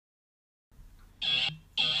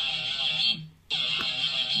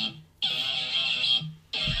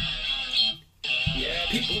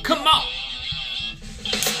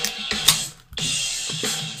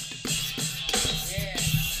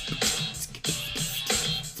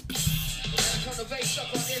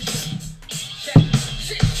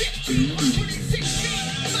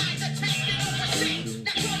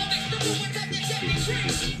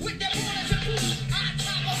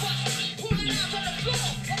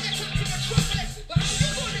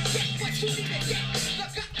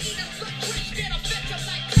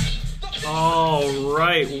All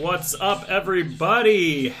right, what's up,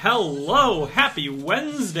 everybody? Hello, happy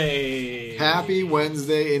Wednesday. Happy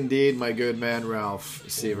Wednesday indeed, my good man Ralph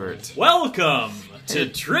Sievert. Welcome to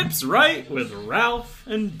Trips Right with Ralph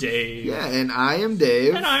and Dave. Yeah, and I am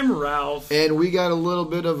Dave. And I'm Ralph. And we got a little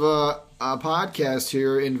bit of a podcast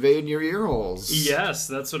here invading your ear holes. Yes,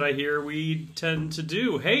 that's what I hear we tend to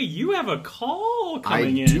do. Hey, you have a call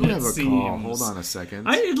coming in. I do have a seems. call. Hold on a second.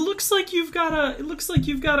 It looks like you've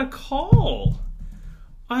got a call.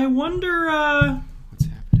 I wonder What's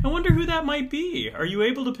happening? I wonder who that might be. Are you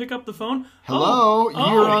able to pick up the phone? Hello,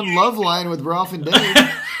 you're on Loveline with Ralph and Dave.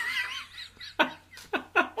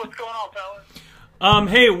 What's going on, fellas?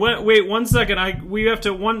 Hey, wait 1 second. We have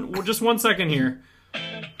to just 1 second here.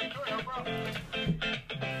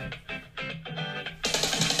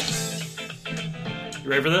 You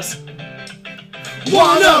ready for this?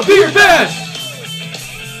 Wanna be your best!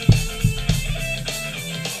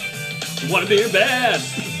 Wanna be your bad.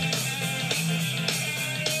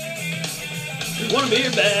 Wanna be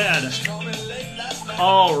your bad.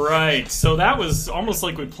 All right, so that was almost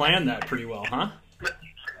like we planned that pretty well, huh?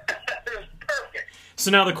 Perfect. So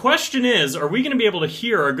now the question is, are we going to be able to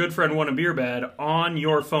hear our good friend Wanna Be Your Bad on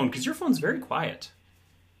your phone? Because your phone's very quiet.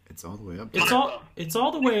 It's all the way up. It's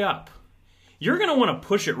all the way up. You're going to want to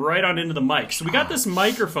push it right on into the mic. So we got this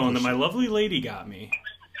microphone that my lovely lady got me.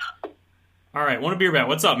 All right, Wanna Be Your Bad.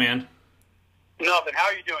 What's up, man? Nothing. How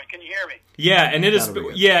are you doing? Can you hear me? Yeah, and it is. That'll be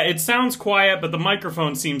good. Yeah, it sounds quiet, but the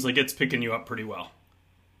microphone seems like it's picking you up pretty well.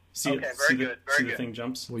 See, Okay, very good, very see good. the thing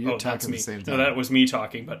jumps. Well, you're that's talking me. at the same No, time. that was me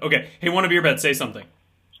talking. But okay, hey, Wanna Be Your Bad. Say something.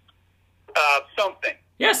 Something.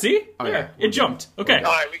 Yeah, see, Oh, there, yeah, it we're jumped. Okay.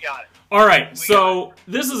 All right, we got it. All right, so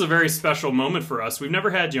this is a very special moment for us. We've never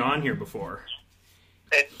had you on here before.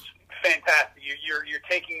 It's fantastic. You're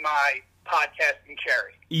taking my podcasting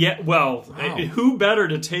cherry. Yeah, well, Wow. who better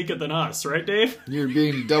to take it than us, right, Dave? You're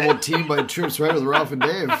being double teamed by Trips Right with Ralph and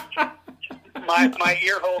Dave. My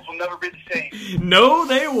ear holes will never be the same. No,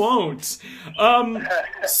 they won't.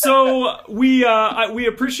 So we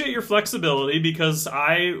appreciate your flexibility because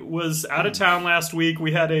I was out of town last week.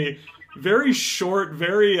 We had a very short,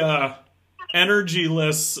 very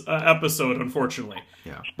energyless episode, unfortunately.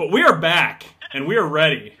 Yeah. But we are back and we are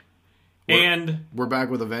ready. And We're back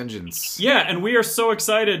with a vengeance. yeah, and we are so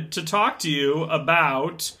excited to talk to you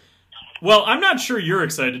about. Well, I'm not sure you're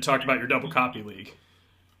excited to talk about your double copy league.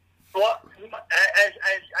 Well, as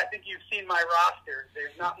I think you've seen my roster,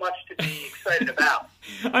 there's not much to be excited about.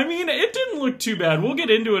 I mean, it didn't look too bad. We'll get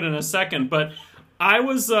into it in a second, but I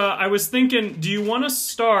was thinking, do you want to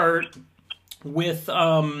start with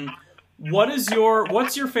what's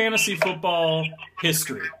your fantasy football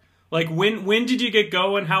history? Like when did you get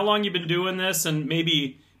going? How long you been doing this? And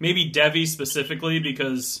maybe Devi specifically,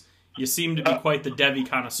 because you seem to be quite the Devi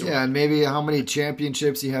connoisseur. Yeah, and maybe how many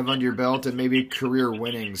championships you have under your belt, and maybe career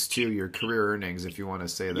winnings too, your career earnings, if you want to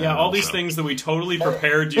say that. Yeah, all these also. things that we totally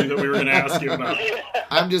prepared you that we were going to ask you about.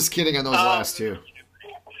 I'm just kidding on those last two.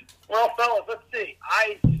 Well, fellas, let's see.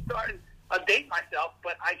 I'll date myself,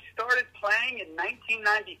 but I started playing in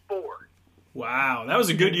 1994. Wow, that was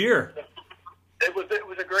a good year. It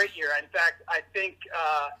was a great year. In fact, I think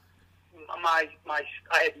I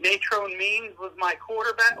had Natrone Means was my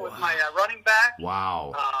quarterback, was my running back.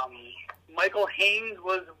 Wow. Michael Haynes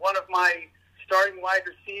was one of my starting wide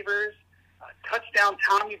receivers. Touchdown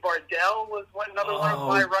Tommy Vardell was another one of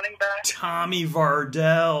my running backs. Tommy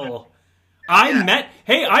Vardell. I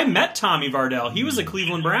met Tommy Vardell. He was a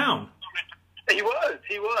Cleveland Brown. He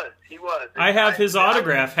was. I have his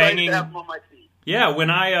autograph I was excited hanging. to have him on my team. Yeah, when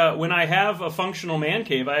I have a functional man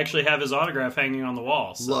cave, I actually have his autograph hanging on the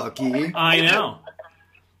wall. So. Lucky. I know.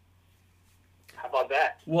 How about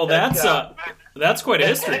that? Well, that's quite a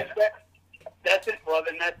history. That's it. Well,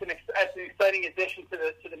 then that's an exciting addition to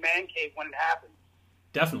the man cave when it happens.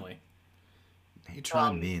 Definitely.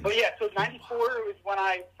 Natron Means. But yeah, so '94 was when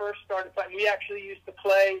I first started playing. We actually used to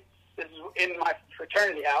play. This is in my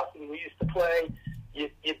fraternity house, and we used to play.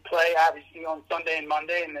 You'd play obviously on Sunday and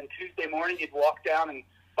Monday, and then Tuesday morning you'd walk down and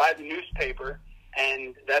buy the newspaper,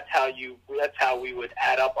 and that's how we would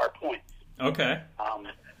add up our points. Okay.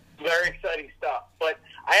 Very exciting stuff. But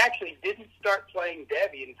I actually didn't start playing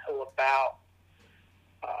Debbie until about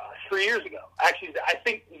 3 years ago. Actually, I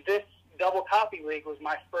think this double copy league was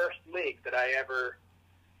my first league that I ever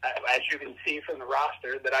as you can see from the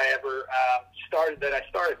roster, that I ever started with.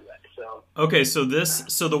 So okay, so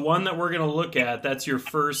the one that we're going to look at, that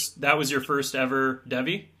was your first ever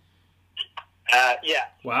Devy? Yeah.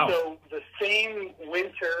 Wow. So the same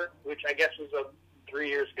winter, which I guess was 3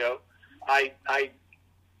 years ago, I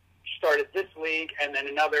started this league and then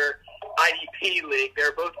another IDP league.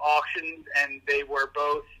 They're both auctions, and they were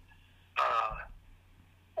both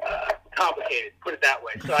complicated, put it that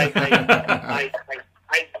way. So I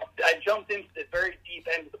jumped into the very deep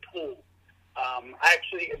end of the pool.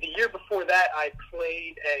 Actually, the year before that, I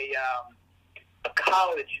played a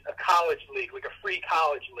college league, like a free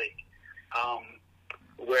college league,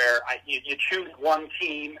 where you choose one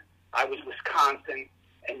team. I was Wisconsin,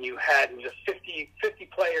 and it was a 50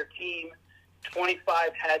 player team.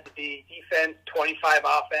 25 had to be defense, 25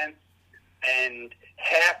 offense, and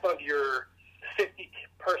half of your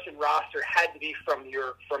 50-person roster had to be from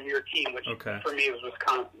your team, which for me was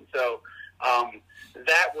Wisconsin. So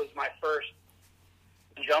that was my first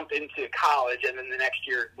jump into college, and then the next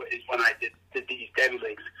year is when I did these Devy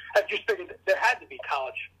leagues. I just figured that there had to be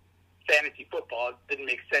college fantasy football. It didn't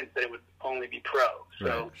make sense that it would only be pro. So,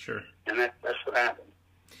 right, sure. And that's what happened.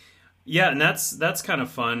 Yeah, and that's kind of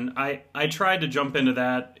fun. I tried to jump into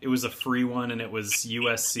that. It was a free one, and it was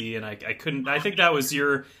USC, and I couldn't. I think that was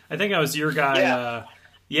your guy.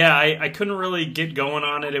 Yeah. I couldn't really get going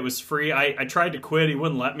on it. It was free. I tried to quit. He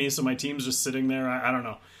wouldn't let me, so my team's just sitting there. I don't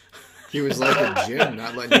know. He was like a gym,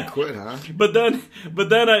 not letting you quit, huh? But then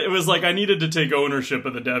it was like I needed to take ownership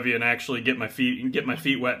of the Devy and actually get my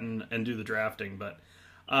feet wet and do the drafting. But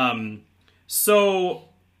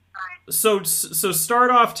so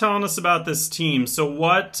start off telling us about this team. So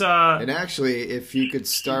what? And actually, if you could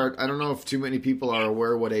start, I don't know if too many people are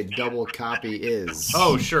aware what a double copy is.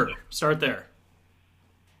 Oh, sure. Start there.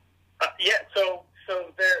 Yeah. So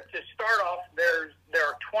there to start off, there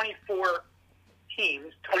are 24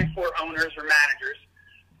 teams, 24 owners or managers,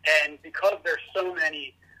 and because there's so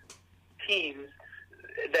many teams,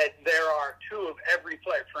 that there are two of every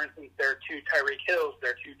player. For instance, there are two Tyreek Hills,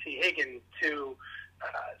 there are two T. Higgins, two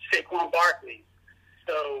Saquon Barkley.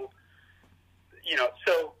 So,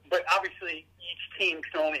 but obviously each team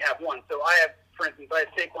can only have one. So for instance, I have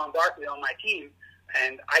Saquon Barkley on my team,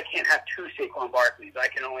 and I can't have two Saquon Barkleys. I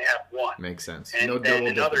can only have one. Makes sense. And no then double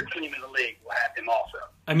another dipping. team in the league will have him also.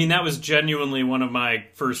 I mean, that was genuinely one of my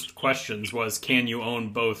first questions was, can you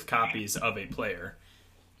own both copies of a player?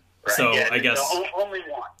 Right. So yeah, I guess only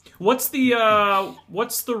one. What's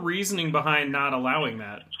the reasoning behind not allowing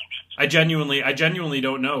that? I genuinely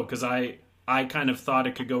don't know, because I kind of thought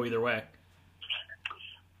it could go either way.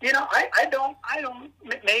 I don't.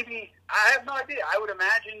 Maybe I have no idea. I would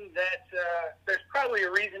imagine that there's probably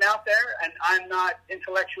a reason out there, and I'm not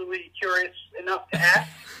intellectually curious enough to ask.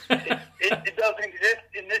 It doesn't exist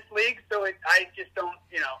in this league, so I just don't.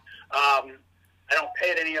 I don't pay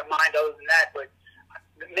it any mind other than that. But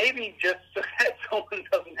maybe just so that someone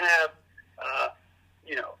doesn't have, a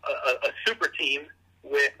super team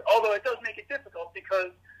with. Although it does make it difficult,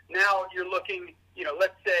 because now you're looking.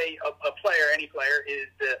 Let's say any player is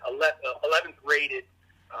the 11th rated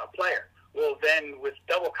player. Well, then with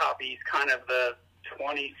double copy, he's kind of the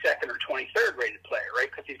 22nd or 23rd rated player, right?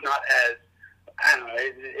 Because he's not as, I don't know.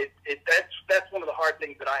 That's one of the hard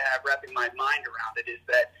things that I have wrapping my mind around it, is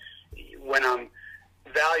that when I'm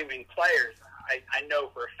valuing players, I know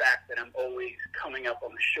for a fact that I'm always coming up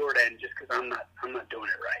on the short end just because I'm not doing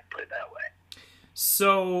it right. Put it that way.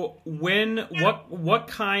 So what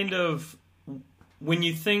kind of, when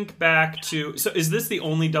you think back to, so is this the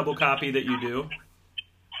only double copy that you do?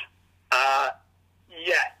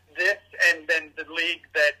 Yes, this and then the league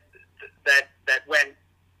that went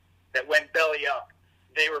belly up.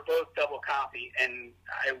 They were both double copy, and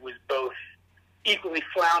I was both equally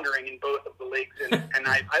floundering in both of the leagues, and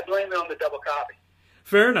I blame it on the double copy.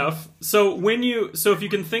 Fair enough. So if you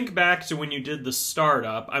can think back to when you did the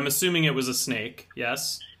startup, I'm assuming it was a snake,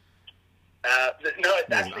 yes? No,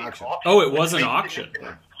 it's actually an auction. Oh, it was an auction.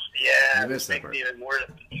 Yeah, it makes it even more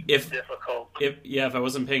difficult. If I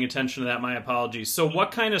wasn't paying attention to that, my apologies. So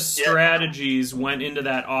what kind of strategies went into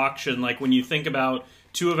that auction? Like when you think about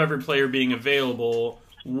two of every player being available,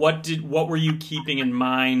 what were you keeping in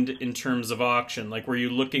mind in terms of auction? Like, were you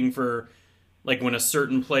looking for, like, when a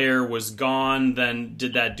certain player was gone, then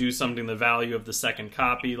did that do something to the value of the second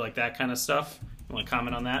copy, like that kind of stuff? You want to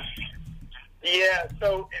comment on that? Yeah,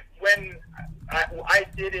 so when I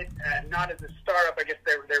did it, not as a startup, I guess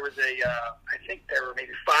there was I think there were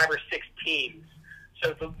maybe 5 or 6 teams.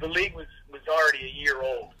 So the league was already a year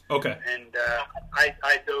old. Okay. And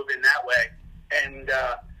I dove in that way. And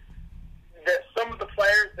some of the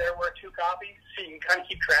players, there were 2 copies. so you can kind of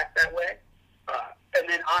keep track that way. And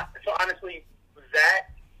then, so honestly, that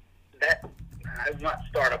not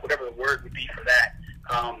startup, whatever the word would be for that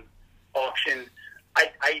auction,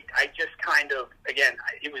 I just kind of, again,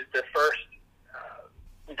 it was the first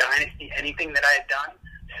Dynasty anything that I had done,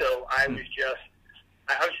 so I was just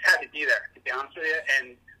happy to be there, to be honest with you,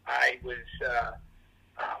 and I was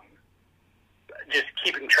just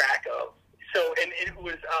keeping track of. So, and it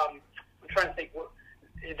was, I'm trying to think,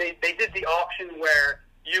 they did the auction where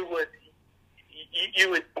you would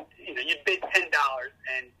you'd bid $10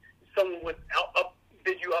 and someone would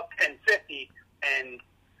bid you up $10.50, and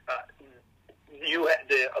you had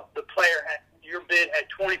the player had your bid had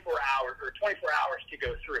 24 hours to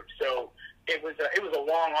go through. So it was a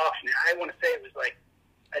long auction. I want to say it was like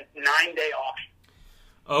a 9-day auction.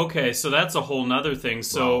 Okay, so that's a whole nother thing.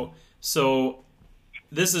 So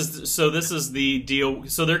this is the deal.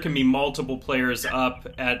 So there can be multiple players up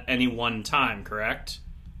at any one time, correct?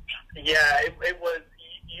 Yeah, it was.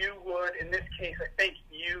 You would, in this case, I think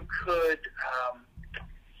you could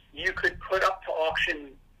put up to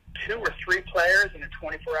auction 2 or 3 players in a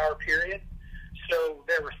 24-hour period. So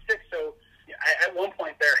there were 6. So at one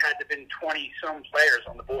point there had to have been 20-some players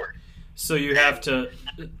on the board. So you have to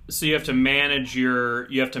manage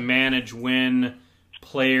when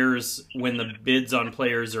the bids on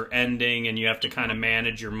players are ending, and you have to kind of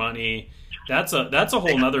manage your money. That's a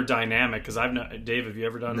whole nother dynamic, because Dave, have you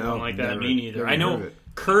ever done something like that? Never, Me neither. I know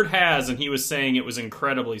Kurt has, and he was saying it was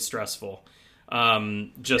incredibly stressful.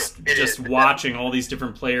 Just watching all these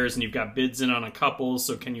different players, and you've got bids in on a couple,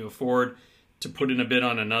 so can you afford to put in a bid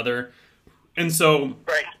on another? And so,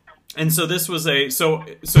 right. And so this was so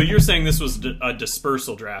you're saying this was a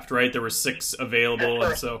dispersal draft, right? There were 6 available,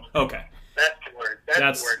 and so okay. That's the word.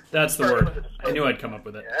 That's the word. I knew I'd come up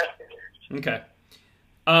with it. Yeah, that's the word. Okay.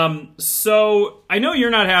 So I know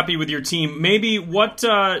you're not happy with your team. Maybe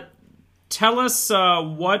tell us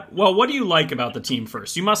what do you like about the team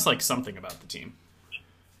first? You must like something about the team.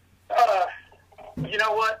 You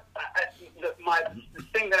know what? The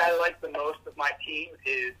thing that I like the most of my team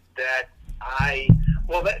is that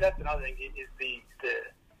that's another thing, is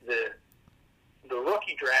the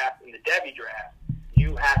rookie draft and the Devy draft.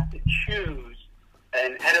 You have to choose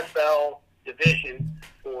an NFL division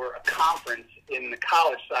or a conference in the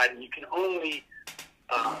college side, and you can only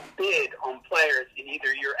bid on players in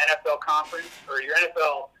either your NFL conference or your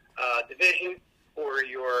NFL division or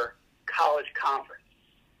your college conference.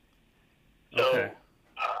 So okay.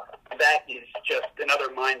 That is just another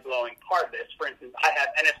mind-blowing part of this. For instance, I have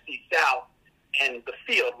NFC South and the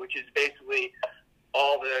field, which is basically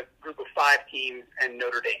all the group of 5 teams and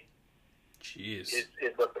Notre Dame. Jeez.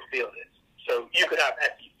 Is what the field is. So you could have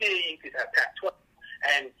SEC, you could have Pac-12,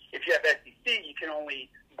 and if you have SEC, you can only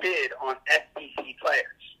bid on SEC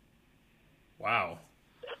players. Wow.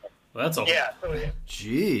 Well, that's a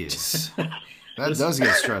Jeez. That does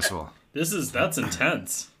get stressful. That's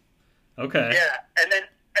intense. Okay. Yeah, and then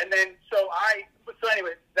so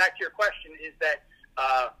anyway, back to your question, is that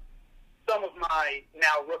some of my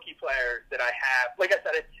now rookie players that I have, like I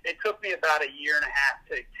said, it took me about a year and a half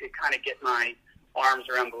to kind of get my arms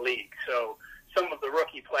around the league. So some of the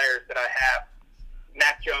rookie players that I have,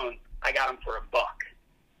 Mac Jones, I got him for $1.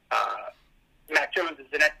 Mac Jones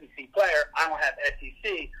is an SEC player. I don't have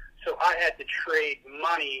SEC, so I had to trade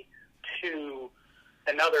money to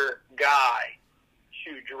another guy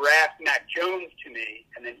to draft Mac Jones to me,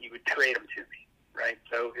 and then he would trade him to me, right?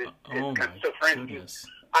 So for instance,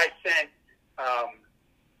 I sent.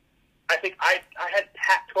 I think I had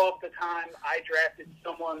Pac-12 at the time. I drafted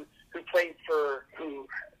someone who played who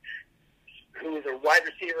was a wide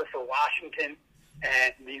receiver for Washington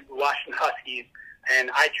and the Washington Huskies,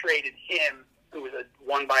 and I traded him, who was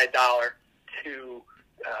won by $1, to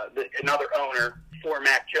another owner for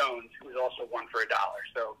Mac Jones, who was also won for $1.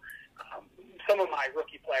 So some of my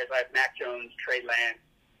rookie players, I have Mac Jones, Trey Lance.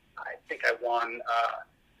 I think I won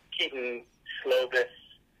Keaton Slovis.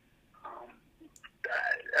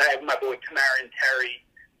 I have my boy Tamarian Terry.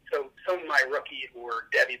 So some of my rookie or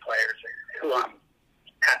Devy players who I'm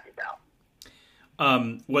happy about.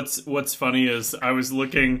 What's funny is I was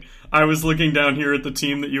looking down here at the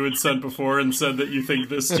team that you had sent before and said that you think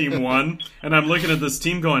this team won, and I'm looking at this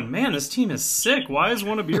team going, man, this team is sick. Why does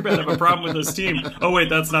One a Beer Bad have a problem with this team? Oh wait,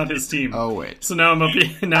 that's not his team. Oh wait. So now I'm up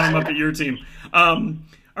at your team.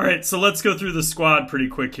 All right, so let's go through the squad pretty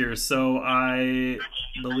quick here. So I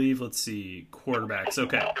believe, let's see, quarterbacks.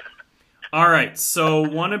 Okay. All right, so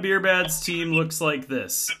One a Beer Bad's team looks like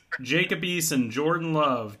this. Jacob Eason, Jordan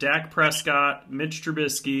Love, Dak Prescott, Mitch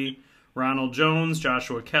Trubisky, Ronald Jones,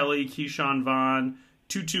 Joshua Kelly, Keyshawn Vaughn,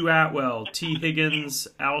 Tutu Atwell, T. Higgins,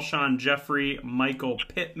 Alshon Jeffrey, Michael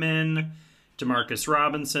Pittman, Demarcus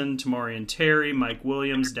Robinson, Tamorrion Terry, Mike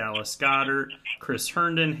Williams, Dallas Goedert, Chris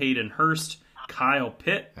Herndon, Hayden Hurst, Kyle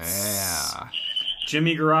Pitts, Yeah.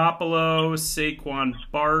 Jimmy Garoppolo, Saquon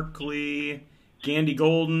Barkley, Gandy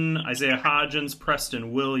Golden, Isaiah Hodgins,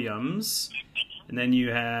 Preston Williams. And then you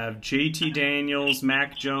have JT Daniels,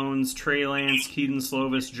 Mac Jones, Trey Lance, Keaton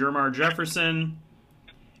Slovis, Jermar Jefferson.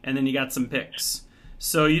 And then you got some picks.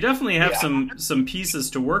 So you definitely have some pieces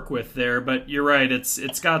to work with there, but you're right,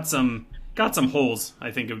 it's got some holes, I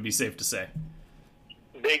think it would be safe to say.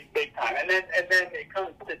 Big time. And then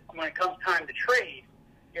when it comes time to trade,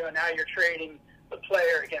 now you're trading the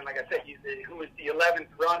player again. Like I said, who was the 11th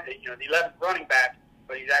running back,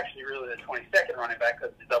 but he's actually really the 22nd running back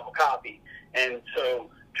because it's a double copy. And so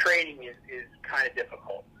trading is kind of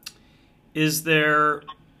difficult. Is there?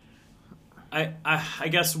 I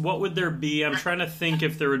guess what would there be? I'm trying to think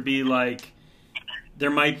if there would be there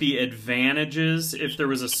might be advantages if there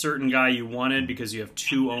was a certain guy you wanted because you have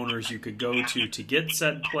two owners you could go to get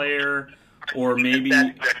said player, or maybe That's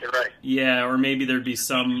exactly right. Yeah, or maybe there'd be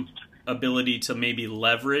some ability to maybe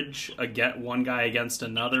leverage one guy against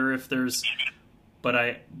another if there's. But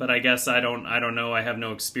I guess I don't know. I have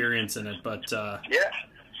no experience in it. But yeah.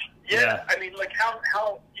 I mean,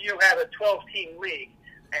 how you have a 12-team league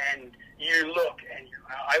and you look and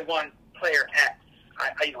I want player X.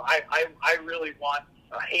 I really want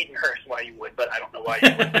Hayden Hurst. Why you would, but I don't know why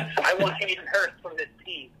you would. I want Hayden Hurst from this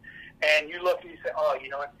team, and you look and you say, oh, you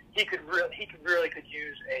know what? He could really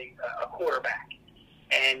use a quarterback.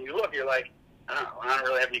 And you look, you're like, I don't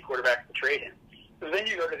really have any quarterbacks to trade him. So then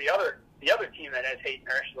you go to the other team that has Hayden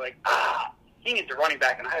Hurst, you're like, he needs a running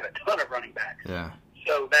back, and I have a ton of running backs. Yeah.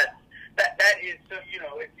 So that is, so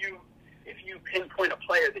if you pinpoint a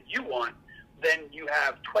player that you want, then you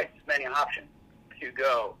have twice as many options to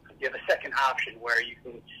go. You have a second option where you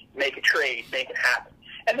can make a trade, make it happen,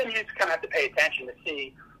 and then you just kind of have to pay attention to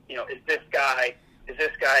see, is this guy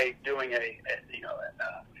doing a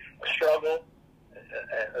struggle,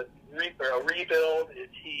 a rebuild?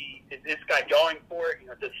 Is this guy going for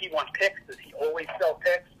it? Does he want picks? Does he always sell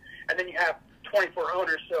picks? And then you have 24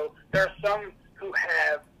 owners, so there are some who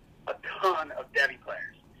have a ton of Devy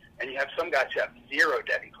players, and you have some guys who have 0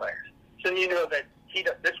 Devy players. So you know that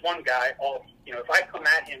this one guy, if I come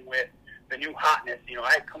at him with the new hotness,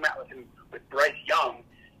 I come out with him with Bryce Young,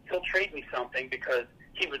 he'll trade me something because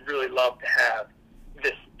he would really love to have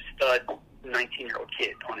this stud 19-year-old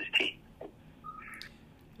kid on his team.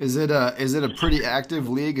 Is it a pretty active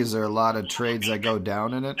league? Is there a lot of trades that go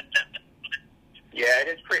down in it? Yeah, it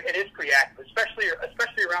is pretty active, especially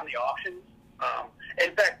around the auctions.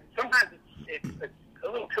 In fact, sometimes it's a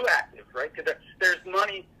little too active, right? Because there's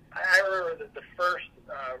money. I remember the first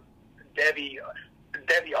Devy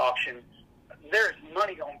auction. There's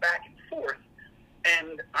money going back and forth,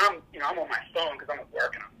 and I'm on my phone because I'm at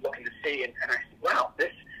work and I'm looking to see, and I see, wow,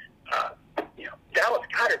 this Dallas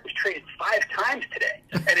Goedert was traded 5 times today,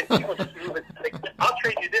 and it's like, I'll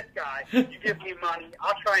trade you this guy, you give me money,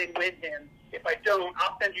 I'll try and win him. If I don't,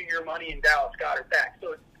 I'll send you your money and Dallas Goedert back.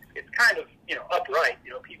 So it's kind of upright.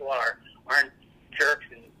 People aren't jerks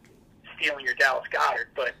and stealing your Dallas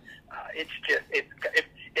Goedert, but it's just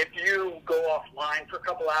if you go offline for a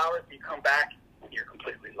couple hours, you come back, you're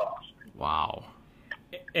completely lost. Wow.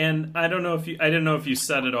 And I didn't know if you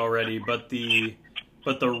said it already, but the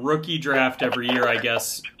rookie draft every year, I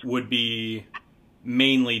guess, would be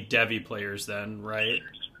mainly Devy players then, right?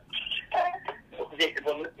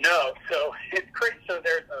 Well, no. So it's crazy. So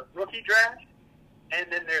there's a rookie draft, and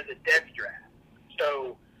then there's a Devy draft.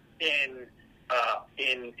 So in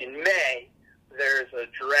May, there's a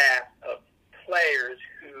draft of players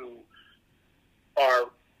who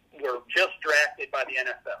were just drafted by the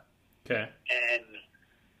NFL. Okay.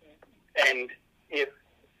 And if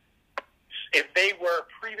they were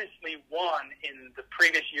previously won in the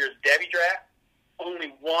previous year's Devy draft,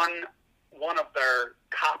 only one of their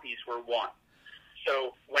copies were won.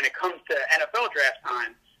 So when it comes to NFL draft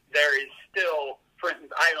time, there is still, for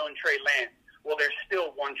instance, I own Trey Lance. Well, there's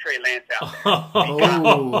still one Trey Lance out there.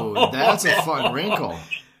 Oh, that's a fun wrinkle.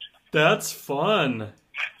 That's fun.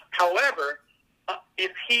 However,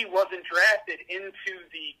 if he wasn't drafted into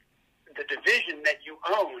the division that you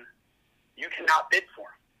own, you cannot bid for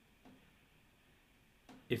him.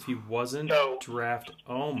 If he wasn't drafted,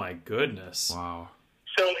 oh my goodness! Wow.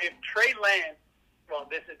 So if Trey Lance, well,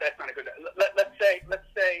 that's not a good. Let's say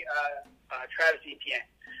Travis Etienne.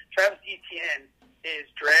 Travis Etienne is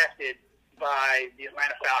drafted by the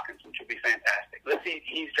Atlanta Falcons, which would be fantastic. Let's see,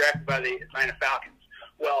 he's drafted by the Atlanta Falcons.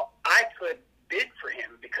 Well, I could bid for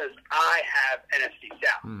him because because I have NFC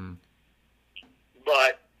South.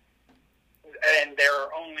 And there are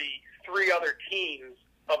only 3 other teams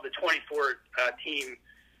of the 24-team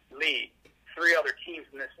league, 3 other teams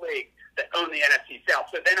in this league that own the NFC South.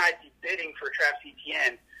 So then I'd be bidding for Travis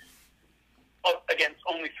Etienne against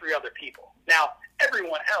only 3 other people. Now,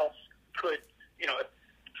 everyone else could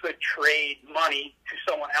trade money to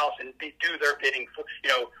someone else and do their bidding. For,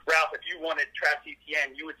 Ralph, if you wanted Travis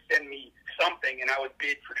Etienne, you would send me something, and I would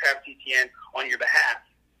bid for Travis Etienne on your behalf.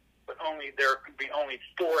 But there could be only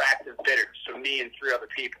 4 active bidders, so me and 3 other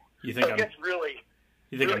people. You think so I'm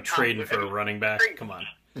trading for a running back? Crazy. Come on.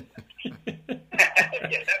 that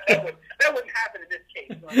wouldn't happen in this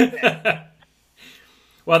case.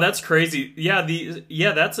 Well, that's crazy. Yeah,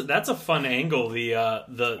 that's a fun angle.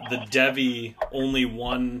 The Devy, only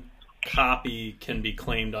one copy can be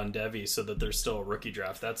claimed on Devy, so that there's still a rookie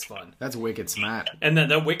draft. That's fun. That's wicked smart. And then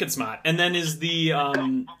that wicked smart. And then is the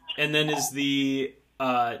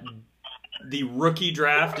rookie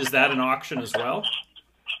draft, is that an auction as well?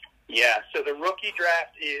 Yeah, so the rookie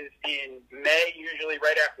draft is in May, usually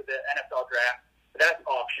right after the NFL draft. That's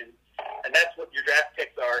auction, and that's what your draft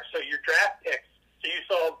picks are. So your draft picks, so you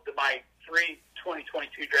saw my 3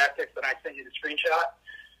 2022 draft picks that I sent you the screenshot.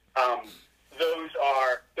 Those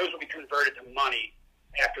will be converted to money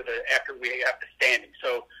after we have the standing.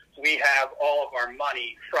 So we have all of our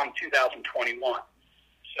money from 2021.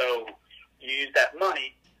 So you use that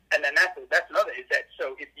money, and then that's another is that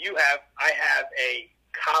so if I have a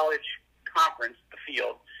college conference, the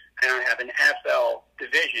field, and I have an NFL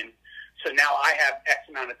division. So now I have I have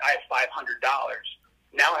 $500.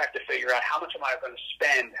 Now I have to figure out how much am I going to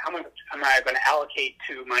spend? How much am I going to allocate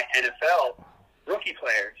to my NFL rookie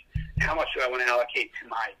players? How much do I want to allocate to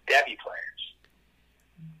my Devy players?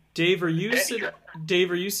 Dave, are you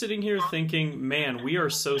sitting here thinking, man, we are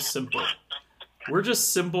so simple. We're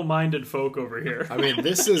just simple-minded folk over here. I mean,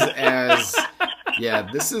 this is as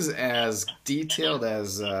detailed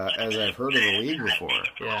as I've heard of the league before.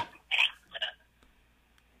 Yeah.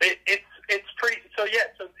 It's pretty. So yeah.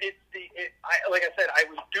 So like I said, I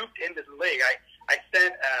was duped into the league. I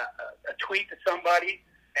sent a tweet to somebody,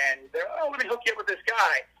 and they're let me hook you up with this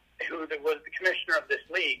guy who was the commissioner of this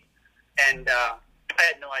league, and I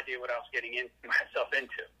had no idea what I was getting myself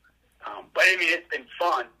into. But I mean, it's been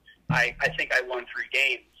fun. I think I won 3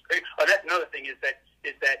 games. Oh, that's another thing is that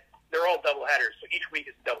they're all double headers. So each week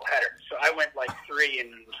is a double header. So I went like 3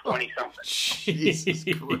 and 20 something. Jesus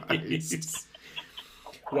Christ.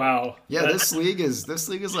 Wow. Yeah, this league is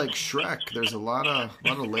like Shrek. There's a lot of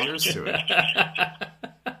layers to it.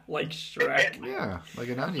 Like Shrek. Yeah, like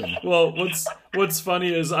an onion. Well, what's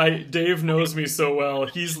funny is Dave knows me so well.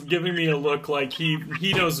 He's giving me a look like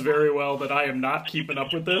he knows very well that I am not keeping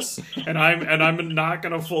up with this, and I'm not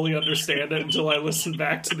going to fully understand it until I listen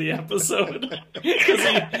back to the episode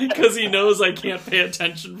because he knows I can't pay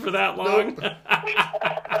attention for that long.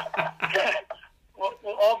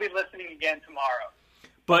 We'll all be listening again tomorrow.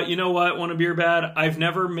 But you know what, Wanna Beer Bad? I've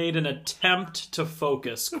never made an attempt to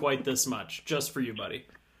focus quite this much, just for you, buddy.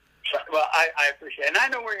 Well, I appreciate it. And I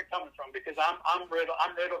know where you're coming from because I'm riddled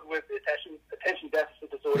with attention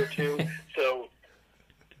deficit disorder too. So,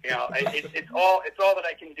 it's all that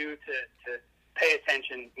I can do to pay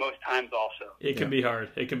attention most times also. It can be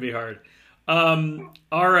hard.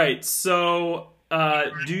 All right. So,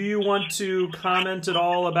 do you want to comment at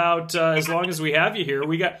all about, as long as we have you here,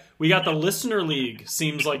 we got the Listener League.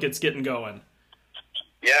 Seems like it's getting going.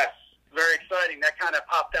 Yes. Very exciting. That kind of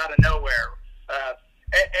popped out of nowhere.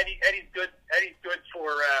 Eddie's good. Eddie's good for.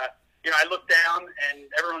 I look down and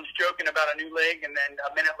everyone's joking about a new league, and then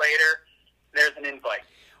a minute later, there's an invite.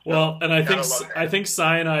 Well, and I think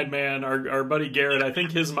Cyanide Man, our buddy Garrett, I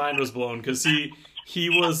think his mind was blown because he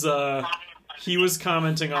was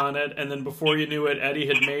commenting on it, and then before you knew it, Eddie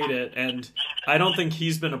had made it, and I don't think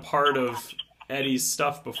he's been a part of Eddie's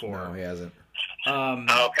stuff before. No, he hasn't.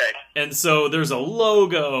 Okay. And so there's a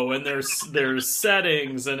logo, and there's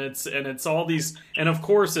settings, and it's all these, and of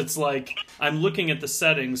course it's like I'm looking at the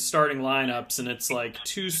settings, starting lineups, and it's like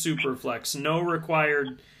 2 super flex, no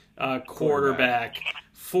required quarterback,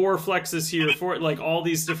 4 flexes here, 4 like all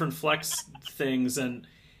these different flex things, and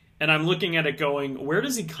I'm looking at it going, where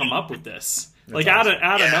does he come up with this? That's like awesome.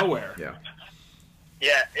 out of nowhere. Yeah.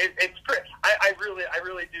 Yeah, it's pretty. I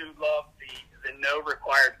really do love the no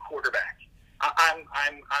required quarterback. I'm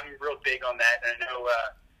real big on that, and I know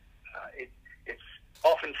it's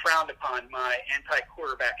often frowned upon, my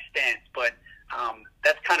anti-quarterback stance, but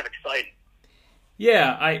that's kind of exciting.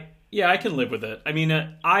 Yeah, I can live with it. I mean,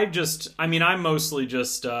 I'm mostly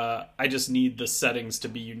just I just need the settings to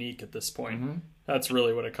be unique at this point. Mm-hmm. That's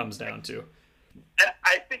really what it comes down to. And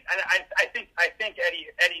I think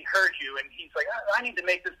Eddie heard you, and he's like, I need to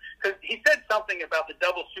make this, because he said something about the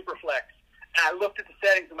double superflex, and I looked at the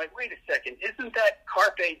settings. I'm like, wait a second, isn't that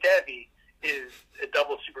Carpe Devi is a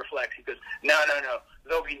double superflex? He goes, no,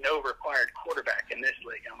 there'll be no required quarterback in this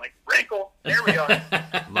league. I'm like, wrinkle, there we are.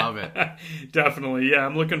 Love it. Definitely, yeah.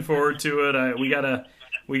 I'm looking forward to it. We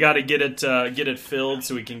gotta get it filled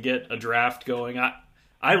so we can get a draft going.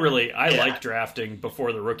 I like drafting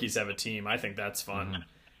before the rookies have a team. I think that's fun.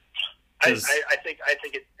 I think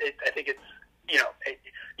it's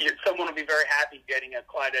someone will be very happy getting a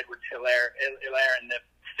Clyde Edwards-Helaire in the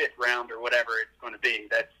 5th round or whatever it's going to be.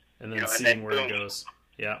 And then seeing where it goes.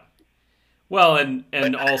 Yeah. Well,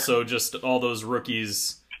 and also just all those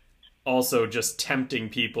rookies also just tempting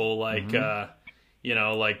people like Tadog,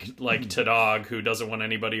 who doesn't want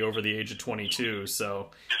anybody over the age of 22.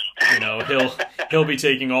 So, he'll be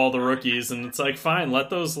taking all the rookies, and it's like, fine,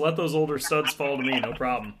 let those older studs fall to me, no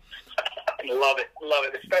problem. Love it,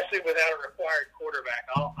 especially without a required quarterback.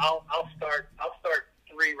 I'll start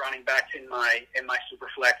 3 running backs in my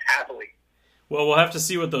superflex happily. Well, we'll have to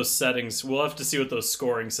see what those scoring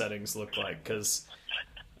settings look like, because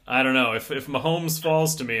I don't know. If Mahomes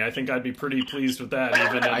falls to me, I think I'd be pretty pleased with that,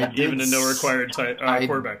 even in no required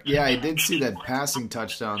quarterback. Yeah, I did see that passing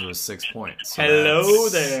touchdowns was 6 points. So hello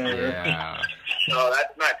there. Yeah. Oh,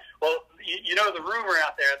 that's nice. Well, the rumor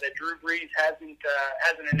out there that Drew Brees hasn't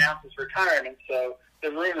announced his retirement, so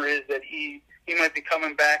the rumor is that he might be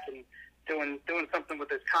coming back and doing something with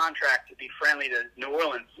his contract to be friendly to New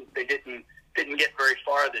Orleans, since they didn't get very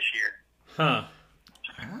far this year. Huh.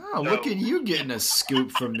 Oh, look at you getting a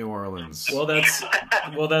scoop from New Orleans. Well,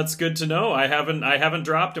 that's good to know. I haven't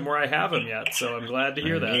dropped him where I have him yet, so I'm glad to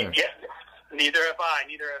hear that. Yeah, neither have I.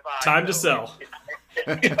 Time to sell.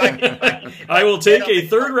 I will take a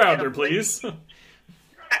 3rd rounder, please. So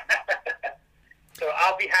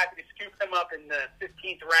I'll be happy to scoop them up in the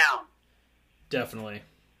 15th round. Definitely.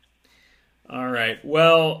 All right.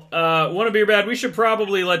 Well, Wanna Be or Bad, we should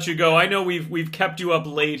probably let you go. I know we've kept you up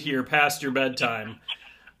late here, past your bedtime.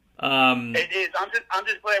 It is. I'm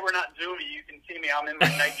just glad we're not Zooming. You can see me. I'm in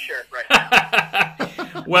my night shirt right now.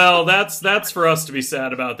 Well, that's for us to be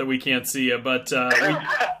sad about, that we can't see you, but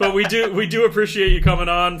we do appreciate you coming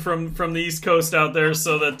on from the East Coast out there,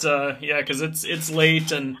 so that because it's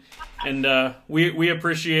late, and we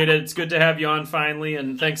appreciate it. It's good to have you on finally,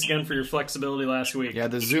 and thanks again for your flexibility last week. Yeah,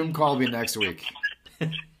 the Zoom call will be next week.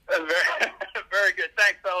 Very, very good.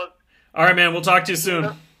 Thanks, fellas. All right, man. We'll talk to you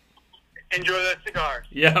soon. Enjoy the cigars.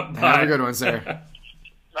 Yep. Bye. Have a good one, sir.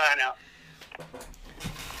 Bye now.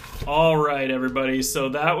 All right, everybody. So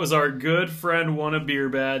that was our good friend Wanna Be or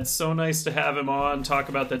Bad. So nice to have him on, talk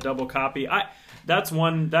about that double copy. That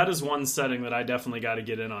is one setting that I definitely got to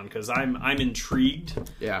get in on, because I'm intrigued.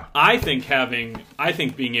 Yeah. I think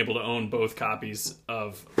being able to own both copies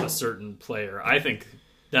of a certain player, I think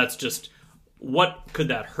that's just, what could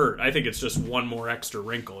that hurt? I think it's just one more extra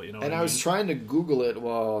wrinkle, And I was trying to Google it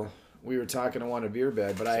while we were talking to Wanna Be or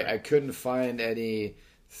Bad, but I couldn't find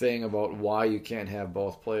anything about why you can't have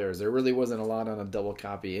both players. There really wasn't a lot on a double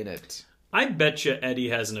copy in it. I bet you Eddie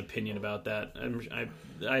has an opinion about that.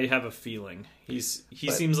 I have a feeling he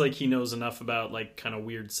seems like he knows enough about kind of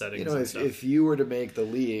weird settings. If you were to make the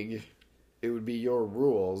league, it would be your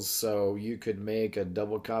rules, so you could make a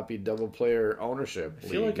double copy, double player ownership. I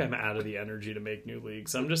feel like I'm out of the energy to make new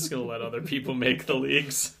leagues. I'm just going to let other people make the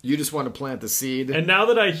leagues. You just want to plant the seed. And now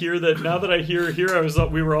that I hear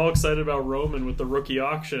we were all excited about Roman with the rookie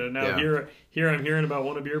auction, and now here I'm hearing about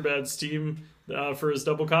Wanna Be or Bad's team for his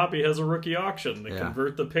double copy has a rookie auction. They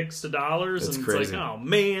convert the picks to dollars, and crazy. It's like, oh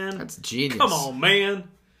man, that's genius. Come on, man,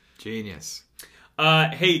 genius.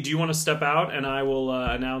 Hey, do you want to step out and I will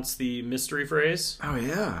announce the mystery phrase? Oh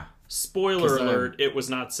yeah. Spoiler alert! It was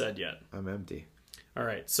not said yet. I'm empty. All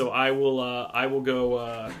right, so I will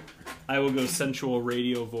go sensual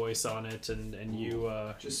radio voice on it, and you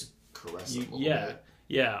just caress it a little bit.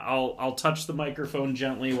 Yeah. I'll touch the microphone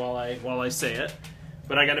gently while I say it,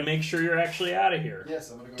 but I got to make sure you're actually out of here.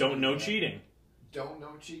 Yes, I'm gonna go. Don't no cheating. Don't no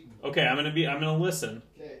cheating. Okay, I'm gonna listen.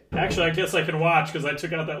 Okay. Actually, I guess I can watch because I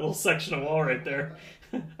took out that little section of wall right there.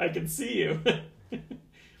 I can see you.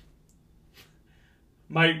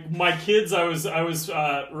 My kids, I was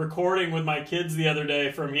recording with my kids the other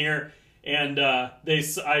day from here, and I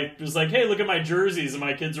was like, hey, look at my jerseys, and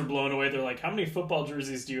my kids were blown away. They're like, how many football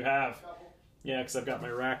jerseys do you have? Yeah, because I've got my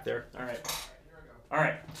rack there. All right.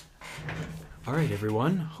 All right,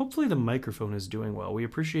 everyone. Hopefully the microphone is doing well. We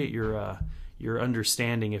appreciate your your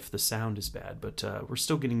understanding if the sound is bad, but we're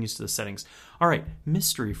still getting used to the settings. All right,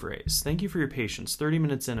 mystery phrase. Thank you for your patience. 30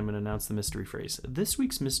 minutes in, I'm going to announce the mystery phrase. This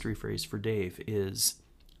week's mystery phrase for Dave is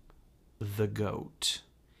the GOAT.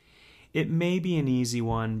 It may be an easy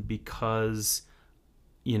one because,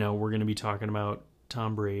 we're going to be talking about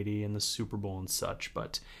Tom Brady and the Super Bowl and such,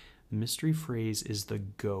 but mystery phrase is the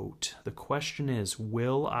GOAT. The question is,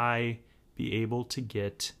 will I be able to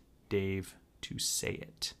get Dave to say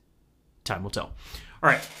it? Time will tell. All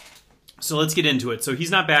right, so let's get into it. So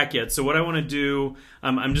he's not back yet. So what I want to do,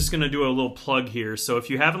 I'm just going to do a little plug here. So if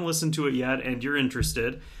you haven't listened to it yet and you're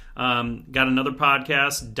interested, got another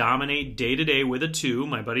podcast, Dominate Day to Day with a 2,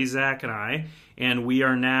 my buddy Zach and I, and we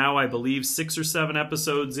are now, I believe, 6 or 7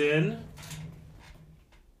 episodes in.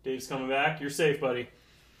 Dave's coming back. You're safe, buddy.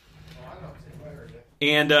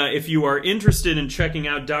 And if you are interested in checking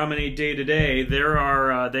out Dominate Day to Day, they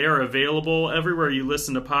are available everywhere you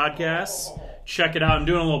listen to podcasts. Check it out. I'm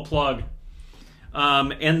doing a little plug.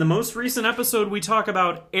 And the most recent episode, we talk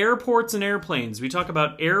about airports and airplanes. We talk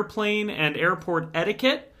about airplane and airport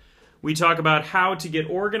etiquette. We talk about how to get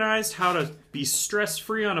organized, how to be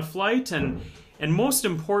stress-free on a flight, and most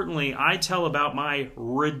importantly, I tell about my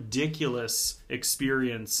ridiculous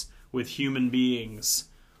experience with human beings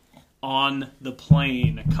on the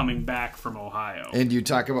plane coming back from Ohio. And you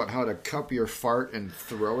talk about how to cup your fart and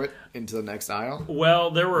throw it into the next aisle? Well,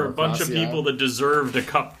 there were a bunch of people that deserved a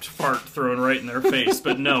cupped fart thrown right in their face,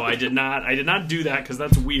 but no, I did not. I did not do that because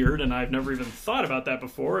that's weird, and I've never even thought about that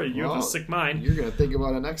before. You have a sick mind. You're going to think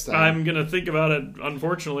about it next time. I'm going to think about it,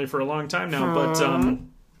 unfortunately, for a long time now,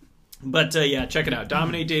 But yeah, check it out.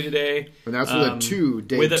 Dominate Day to Day. And that's with a 2,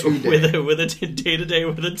 day with a, 2 day. With a Day to Day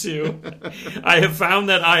with a 2. I have found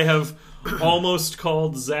that I have almost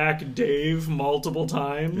called Zach Dave multiple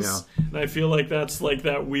times. Yeah. And I feel like that's like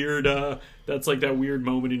that weird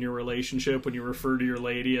moment in your relationship when you refer to your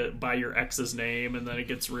lady by your ex's name and then it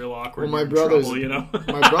gets real awkward. Well, my brother's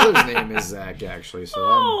name is Zach, actually. So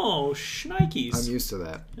shnikes. I'm used to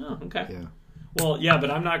that. Oh, okay. Yeah. Well, yeah, but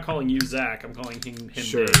I'm not calling you Zach. I'm calling him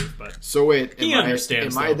sure. Dave. But so wait, he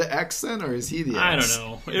understands. Am I the X then, or is he the X? I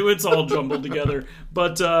don't know. It's all jumbled together.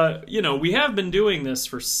 But, we have been doing this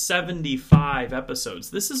for 75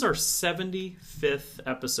 episodes. This is our 75th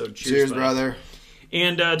episode. Cheers brother.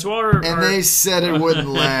 And to all our... they said it wouldn't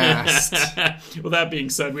last. Well, that being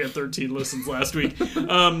said, we had 13 listens last week.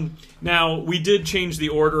 Now, we did change the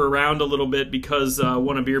order around a little bit because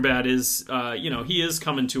One of Beer Bad is, he is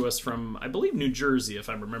coming to us from, I believe, New Jersey, if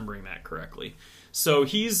I'm remembering that correctly. So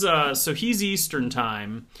he's Eastern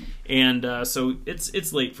time, and so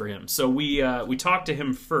it's late for him. So we talked to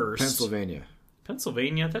him first. Pennsylvania?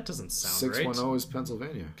 That doesn't sound right. 610 is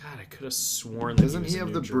Pennsylvania. God, I could have sworn that Doesn't he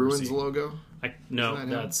have the Bruins logo? No,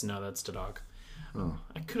 that's Tadog. Oh.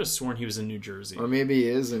 I could have sworn he was in New Jersey. Or maybe he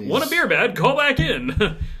is. And What a beer bad. Call back in.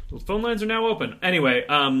 The phone lines are now open. Anyway,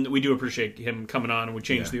 we do appreciate him coming on, and we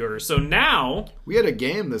changed the order. So now... we had a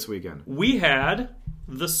game this weekend. We had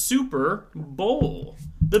the Super Bowl.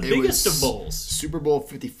 The biggest of bowls. Super Bowl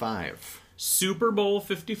 55. Super Bowl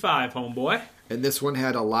 55, homeboy. And this one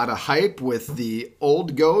had a lot of hype with the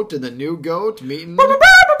old GOAT and the new GOAT meeting.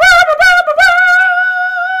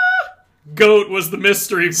 GOAT was the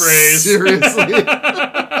mystery phrase. Seriously?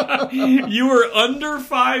 You were under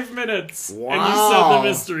 5 minutes. Wow. And you said the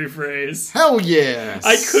mystery phrase. Hell yes.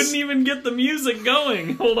 I couldn't even get the music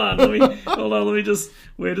going. Hold on, let me just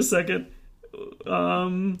wait a second.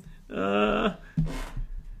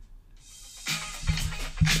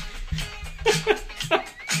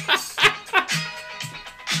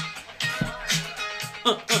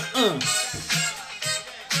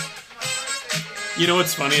 You know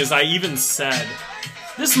what's funny is I even said,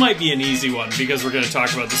 this might be an easy one because we're going to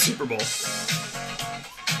talk about the Super Bowl.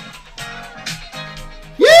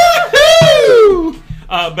 Yahoo!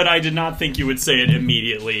 But I did not think you would say it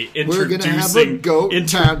immediately. We're going to have a GOAT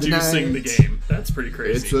introducing the game. That's pretty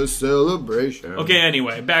crazy. It's a celebration. Okay,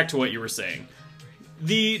 anyway, back to what you were saying.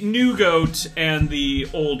 The new GOAT and the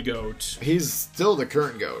old GOAT. He's still the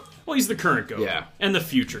current GOAT. Well, he's the current GOAT. Yeah. And the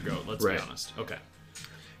future GOAT, let's be honest. Okay.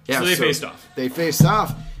 Yeah, so they faced off. They faced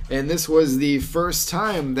off, and this was the first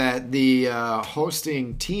time that the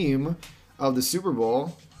hosting team of the Super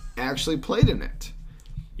Bowl actually played in it.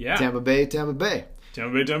 Yeah. Tampa Bay.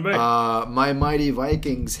 My mighty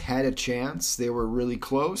Vikings had a chance. They were really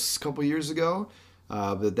close a couple years ago,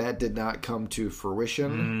 but that did not come to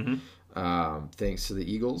fruition, thanks to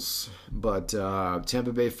the Eagles. But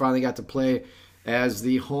Tampa Bay finally got to play as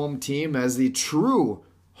the home team, as the true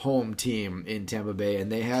home team in Tampa Bay,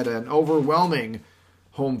 and they had an overwhelming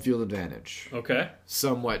home field advantage. Okay.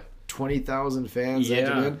 Somewhat 20,000 fans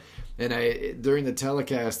entered in, And during the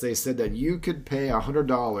telecast, they said that you could pay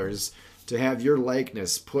 $100 to have your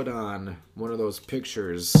likeness put on one of those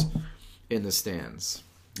pictures in the stands,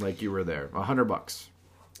 like you were there. $100.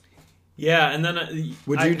 Yeah, and then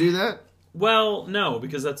Would you do that? Well, no,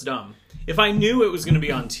 because that's dumb. If I knew it was going to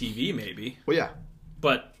be on TV, maybe. Well, yeah.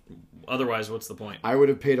 But otherwise, what's the point? I would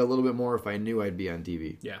have paid a little bit more if I knew I'd be on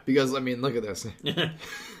TV. Yeah. Because, I mean, look at this.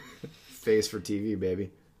 Face for TV,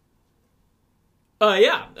 baby.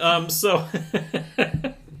 Yeah. So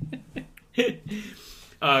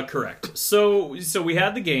correct. So we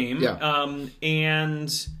had the game. Yeah.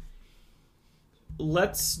 And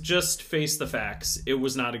let's just face the facts. It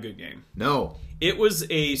was not a good game. No. It was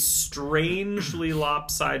a strangely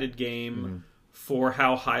lopsided game for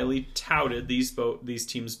how highly touted these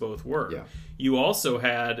teams both were. Yeah. You also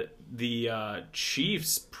had the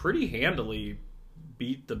Chiefs pretty handily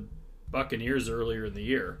beat the Buccaneers earlier in the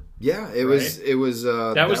year. Yeah, it was. It was.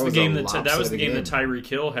 That was the game that game. Tyreek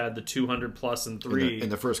Hill had the 200 plus and 3 in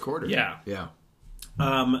the first quarter. Yeah. Yeah.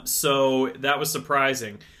 So that was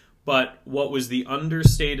surprising. But what was the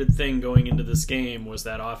understated thing going into this game was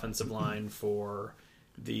that offensive line for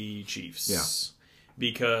the Chiefs. Yeah.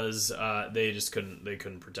 Because they just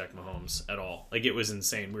couldn't protect Mahomes at all. Like, it was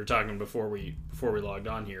insane. We were talking before we logged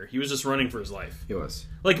on here. He was just running for his life. He was.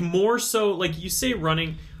 Like, more so, like, you say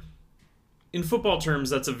running in football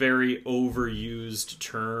terms, that's a very overused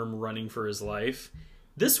term, running for his life.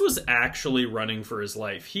 This was actually running for his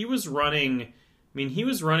life. He was running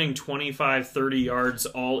 25, 30 yards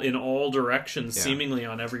in all directions, seemingly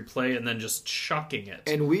on every play, and then just chucking it.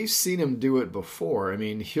 And we've seen him do it before. I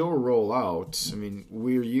mean, he'll roll out. I mean,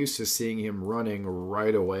 we're used to seeing him running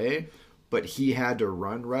right away, but he had to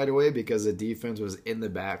run right away because the defense was in the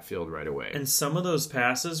backfield right away. And some of those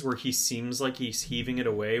passes where he seems like he's heaving it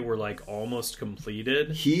away were like almost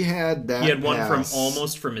completed. He had one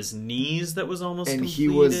from his knees that was almost completed. And he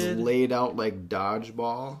was laid out like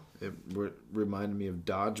dodgeball. It reminded me of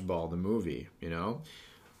Dodgeball, the movie, you know?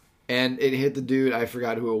 And it hit the dude, I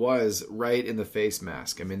forgot who it was, right in the face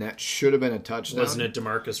mask. I mean, that should have been a touchdown. Wasn't it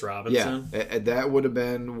Demarcus Robinson? Yeah, that would have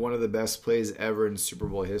been one of the best plays ever in Super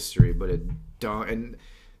Bowl history. But and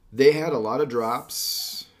they had a lot of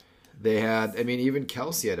drops. Even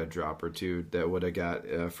Kelsey had a drop or two that would have got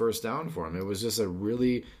first down for him. It was just a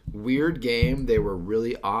really weird game. They were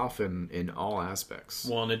really off in all aspects.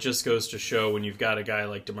 Well, and it just goes to show when you've got a guy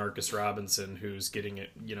like Demarcus Robinson who's getting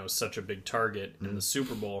such a big target in the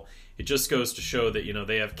Super Bowl. It just goes to show that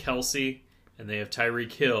they have Kelsey and they have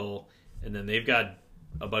Tyreek Hill, and then they've got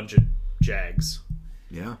a bunch of Jags.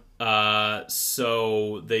 Yeah.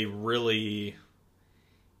 So they really.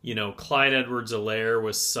 Clyde Edwards-Helaire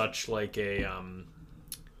was such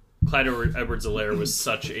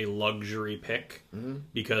a luxury pick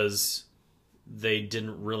because they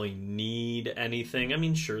didn't really need anything. I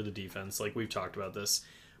mean, sure, the defense, like we've talked about this,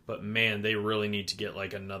 but man, they really need to get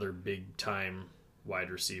like another big time wide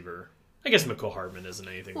receiver. I guess Mecole Hardman isn't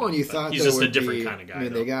anything. Well, and you thought he's just a different kind of guy. I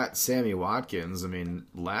mean, they got Sammy Watkins. I mean,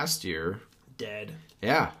 last year, dead.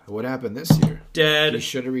 Yeah, what happened this year? Dead. He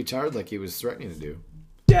should have retired like he was threatening to do.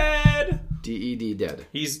 Dead. D-E-D, dead.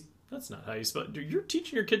 That's not how you spell it. You're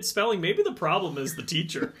teaching your kids spelling. Maybe the problem is the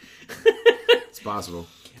teacher. It's possible.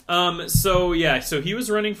 So he was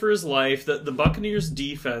running for his life. The Buccaneers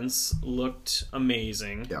defense looked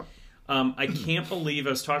amazing. Yep. I can't believe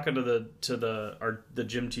I was talking to the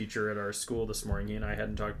gym teacher at our school this morning. He and I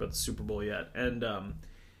hadn't talked about the Super Bowl yet, and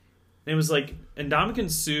it was like Ndamukong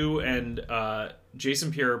Suh and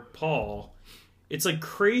Jason Pierre-Paul. It's like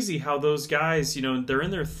crazy how those guys, they're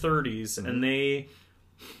in their 30s and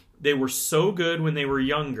they were so good when they were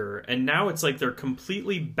younger, and now it's like they're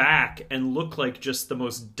completely back and look like just the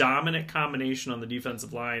most dominant combination on the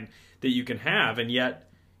defensive line that you can have, and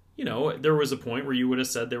yet, there was a point where you would have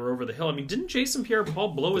said they were over the hill. I mean, didn't Jason Pierre-Paul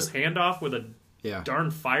blow his hand off with a darn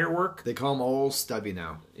firework? They call him old Stubby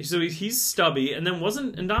now. So he's stubby, and then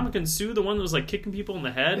wasn't Ndamukong Suh the one that was like kicking people in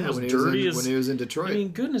the head and was dirty when he was in Detroit? I mean,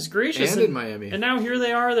 goodness gracious. And in Miami. And now here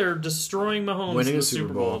they are, they're destroying Mahomes winning in the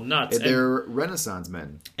Super Bowl. Nuts. They're Renaissance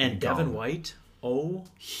men. And Devin White,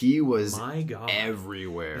 he was my God,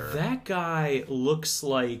 everywhere. That guy looks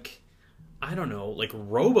like, I don't know, like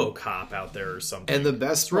RoboCop out there or something. And the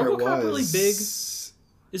best part was... really big?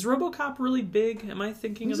 Is RoboCop really big? Am I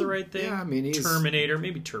thinking of the right thing? Yeah, I mean, he's... Terminator.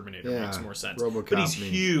 Maybe Terminator makes more sense. RoboCop, but he's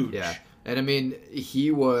huge. Yeah. And I mean,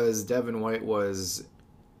 Devin White was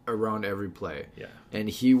around every play. Yeah. And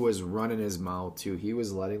he was running his mouth, too. He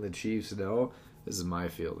was letting the Chiefs know, this is my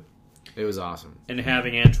field. It was awesome. And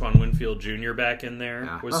having Antoine Winfield Jr. back in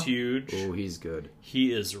there was huge. Oh, he's good.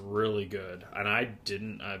 He is really good.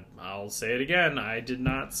 And I'll say it again, I did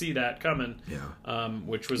not see that coming. Yeah.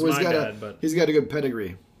 Which was my bad. But he's got a good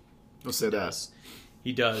pedigree. We'll say that.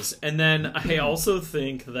 He does. And then I also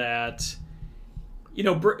think that,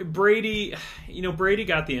 Brady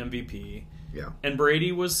got the MVP. Yeah. And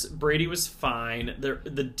Brady was fine.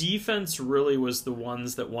 The defense really was the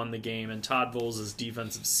ones that won the game, and Todd Bowles'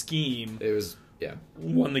 defensive scheme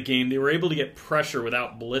won the game. They were able to get pressure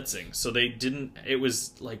without blitzing, so they didn't. It was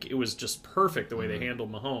just perfect the way they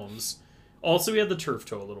handled Mahomes. Also, he had the turf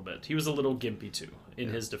toe a little bit. He was a little gimpy too in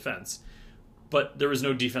his defense, but there was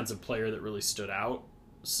no defensive player that really stood out,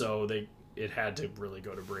 so it had to really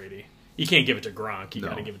go to Brady. You can't give it to Gronk. You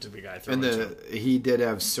got to give it to the guy throwing to him. He did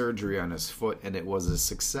have surgery on his foot, and it was a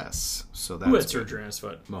success. So who had surgery on his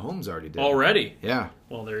foot? Mahomes already did. Already? Yeah.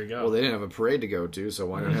 Well, there you go. Well, they didn't have a parade to go to, so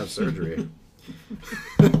why not have surgery?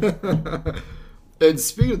 And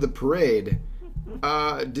speaking of the parade,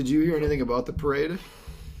 did you hear anything about the parade?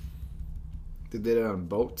 They did it on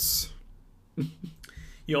boats.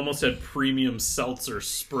 You almost had premium seltzer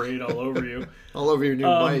sprayed all over you. All over your new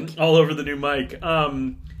mic. All over the new mic.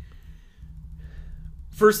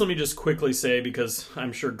 First, let me just quickly say, because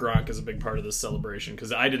I'm sure Gronk is a big part of this celebration,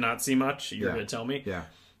 because I did not see much. You're going to tell me. Yeah.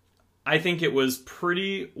 I think it was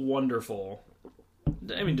pretty wonderful.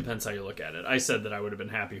 I mean, depends how you look at it. I said that I would have been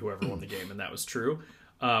happy whoever won the game, and that was true.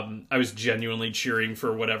 I was genuinely cheering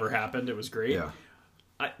for whatever happened. It was great. Yeah.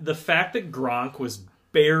 The fact that Gronk was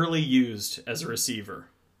barely used as a receiver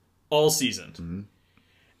all season. Mm-hmm.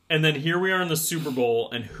 And then here we are in the Super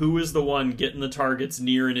Bowl, and who is the one getting the targets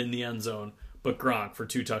near and in the end zone but Gronk for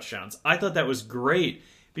 2 touchdowns? I thought that was great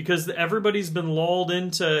because everybody's been lulled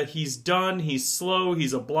into he's done, he's slow,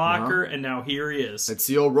 he's a blocker, and now here he is. It's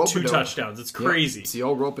the old rope-a-dope. 2 touchdowns. It's crazy. Yeah, it's the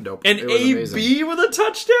old rope-a-dope. And AB with a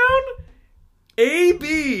touchdown?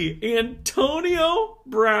 AB, Antonio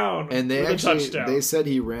Brown, and they said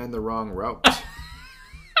he ran the wrong route,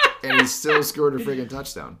 and he still scored a friggin'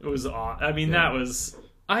 touchdown. It was awesome. I mean, that was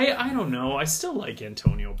I don't know. I still like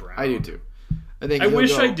Antonio Brown. I do too. I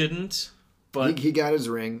wish I didn't, but he got his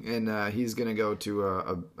ring, and he's going to go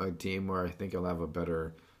to a team where I think he'll have a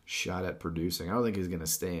better shot at producing. I don't think he's going to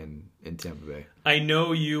stay in Tampa Bay. I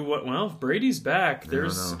know you. Well, if Brady's back,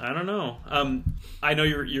 I don't know. I know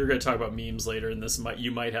you're going to talk about memes later, and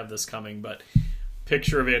you might have this coming, but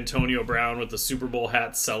picture of Antonio Brown with the Super Bowl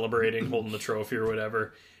hat celebrating, holding the trophy or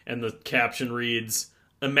whatever, and the caption reads,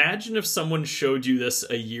 "Imagine if someone showed you this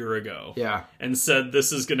a year ago, and said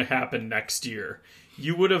this is going to happen next year.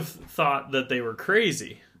 You would have thought that they were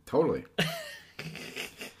crazy." Totally.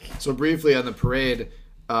 So briefly on the parade.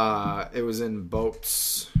 It was in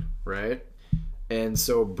boats, right? And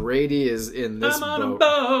so Brady is in this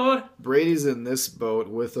boat. Brady's in this boat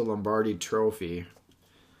with the Lombardi Trophy.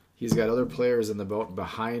 He's got other players in the boat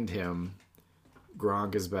behind him.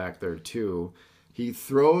 Gronk is back there too. He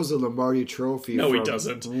throws the Lombardi Trophy from he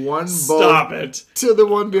doesn't. One Stop boat it. to the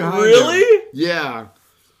one behind him. Really? Yeah.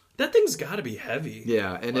 That thing's got to be heavy.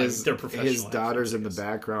 Yeah, and his daughter's in the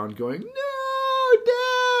background going, "No,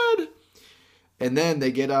 Dad!" And then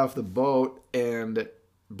they get off the boat, and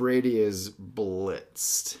Brady is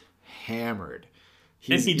blitzed, hammered.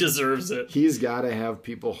 And he deserves it. He's got to have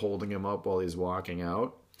people holding him up while he's walking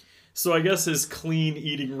out. So I guess his clean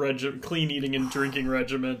eating and drinking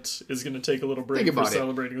regiment is going to take a little break for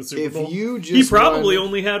celebrating the Super Bowl. He probably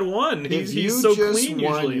only had one. He's so clean usually. If you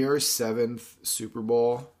just won your 7th Super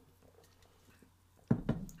Bowl,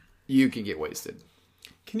 you can get wasted.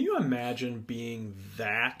 Can you imagine being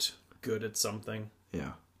that good at something?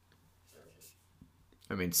 Yeah.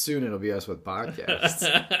 I mean, soon it'll be us with podcasts.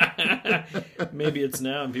 Maybe it's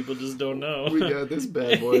now and people just don't know. We got this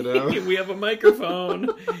bad boy now. We have a microphone.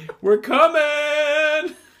 We're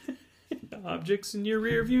coming! Objects in your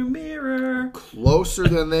rearview mirror. Closer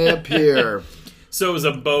than they appear. So it was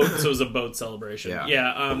a boat celebration.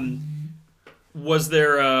 Yeah. Was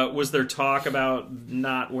there talk about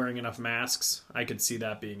not wearing enough masks? I could see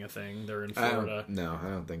that being a thing. They're in Florida. No, I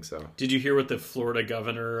don't think so. Did you hear what the Florida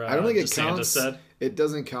governor I don't think DeSantis said? It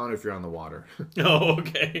doesn't count if you're on the water. Oh,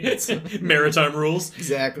 okay. Maritime rules.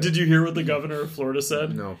 Exactly. Did you hear what the governor of Florida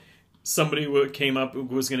said? No. Somebody came up,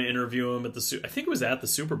 was going to interview him at I think it was at the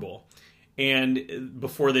Super Bowl. And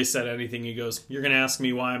before they said anything, he goes, "You're going to ask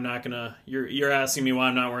me why I'm not going to, you're asking me why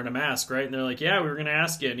I'm not wearing a mask, right?" And they're like, "Yeah, we were going to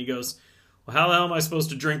ask you." And he goes, "Well, how the hell am I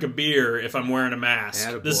supposed to drink a beer if I'm wearing a mask?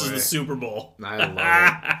 Attaboy. This is the Super Bowl." I love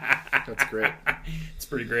it. That's great. It's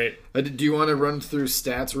pretty great. Do you want to run through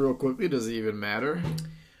stats real quickly? Does it even matter?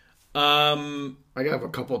 I have a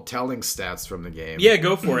couple telling stats from the game. Yeah,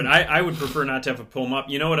 go for it. I would prefer not to have to pull them up.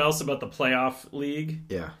 You know what else about the playoff league?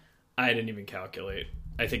 Yeah. I didn't even calculate.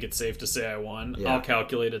 I think it's safe to say I won. Yeah. I'll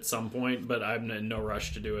calculate at some point, but I'm in no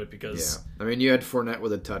rush to do it because I mean, you had Fournette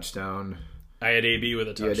with a touchdown. I had AB with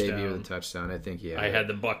a touchdown. You had AB with a touchdown. I think, yeah. I had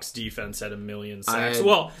the Bucs defense had 1 million sacks. had-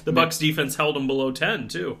 Well, the Bucs defense held them below 10,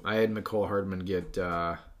 too. I had McCole Hardman get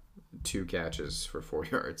 2 catches for 4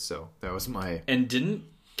 yards, so that was my... And didn't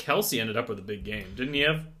Kelsey ended up with a big game? Didn't he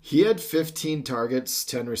have? He had 15 targets,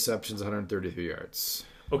 10 receptions, 133 yards.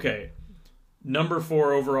 Okay. Number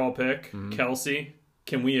 4 overall pick, Kelsey.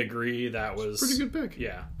 Can we agree that was... Pretty good pick.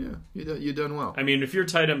 Yeah. Yeah, you done well. I mean, if you're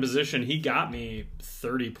tight end position, he got me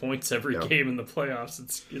 30 points every game in the playoffs.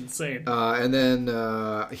 It's insane. And then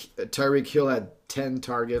Tyreek Hill had 10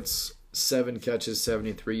 targets, 7 catches,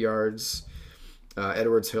 73 yards.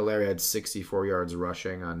 Edwards-Helaire had 64 yards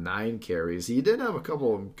rushing on 9 carries. He did have a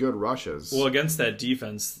couple of good rushes. Well, against that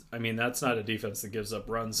defense, I mean, that's not a defense that gives up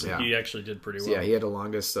runs, so Yeah. he actually did pretty well. Yeah, he had the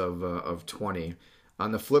longest of 20.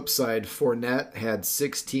 On the flip side, Fournette had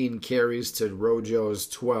 16 carries to Rojo's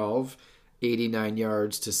 12, 89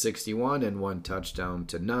 yards to 61, and 1 touchdown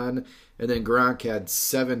to none. And then Gronk had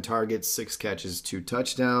 7 targets, 6 catches, 2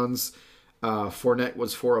 touchdowns. Fournette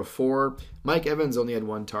was 4 of 4. Mike Evans only had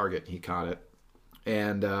 1 target. He caught it.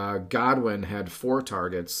 And Godwin had 4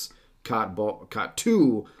 targets, caught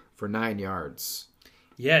 2 for 9 yards.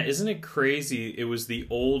 Yeah, isn't it crazy? It was the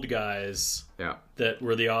old guys Yeah. that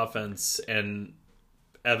were the offense, and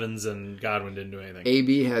Evans and Godwin didn't do anything.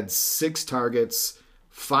 AB had 6 targets,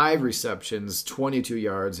 5 receptions, 22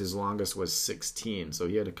 yards. His longest was 16, so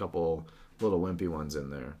he had a couple little wimpy ones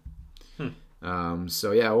in there.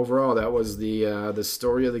 So yeah, overall that was the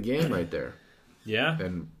story of the game right there. Yeah,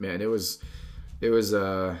 And man, it was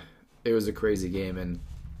a crazy game. And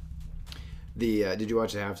the did you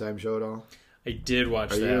watch the halftime show at all? I did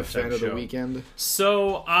watch Are that. you a fan of show. The Weeknd?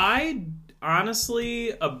 So I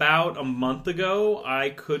honestly, about a month ago, I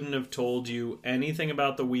couldn't have told you anything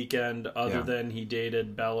about The Weeknd other than he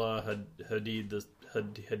dated Bella Hadid,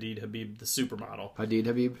 Habib, the supermodel. Hadid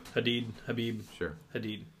Habib? Habib, Sure.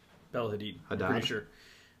 Hadid, Bella Hadid. Haddad? I'm pretty sure.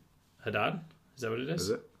 Haddad? Is that what it is? Is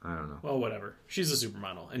it? I don't know. Well, whatever. She's a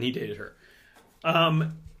supermodel, and he dated her.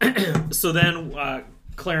 So then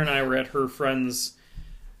Claire and I were at her friend's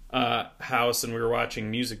house, and we were watching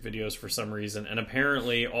music videos for some reason, and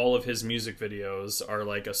apparently all of his music videos are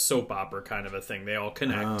like a soap opera kind of a thing. They all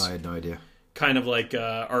connect. Oh, I had no idea. Kind of like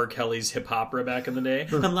R. Kelly's hip opera back in the day.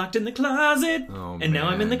 I'm locked in the closet, Oh, and now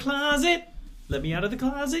I'm in the man. closet. Let me out of the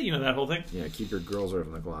closet. You know that whole thing? Yeah, keep your girls away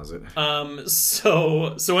from the closet.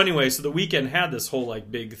 So anyway, so The Weeknd had this whole like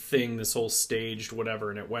big thing, this whole staged whatever,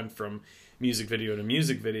 and it went from music video to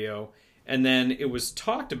music video. And then it was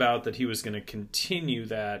talked about that he was going to continue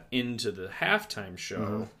that into the halftime show.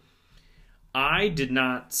 Mm-hmm. I did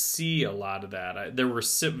not see a lot of that. There were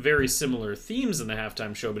very similar themes in the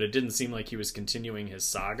halftime show, but it didn't seem like he was continuing his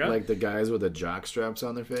saga. Like the guys with the jock straps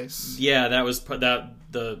on their face? Yeah, that was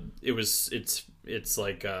it's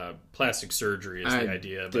like plastic surgery is the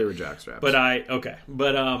idea. They were jock straps.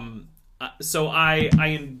 So I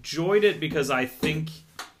enjoyed it because I think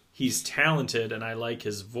he's talented and I like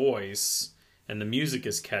his voice and the music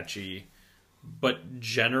is catchy. But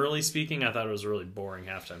generally speaking, I thought it was a really boring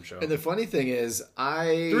halftime show. And the funny thing is,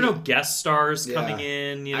 There were no guest stars coming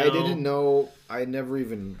in. You know? I didn't know. I never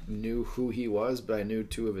even knew who he was, but I knew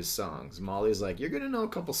 2 of his songs. Molly's like, "You're gonna know a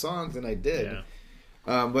couple songs," and I did.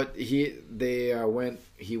 Yeah. But he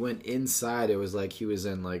went inside. It was like he was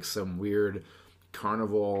in like some weird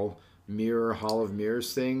carnival mirror Hall of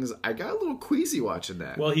Mirrors things. I got a little queasy watching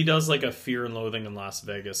that. Well, he does like a Fear and Loathing in Las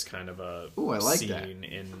Vegas kind of a Ooh, I like scene that.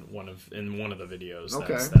 in one of the videos.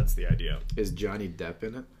 Okay. That's the idea. Is Johnny Depp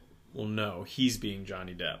in it? Well, no, he's being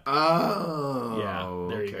Johnny Depp. Oh, Yeah,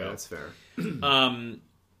 there you okay, go. That's fair.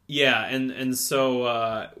 Yeah, and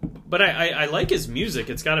so, but I like his music.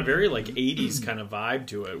 It's got a very like '80s kind of vibe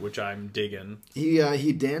to it, which I'm digging.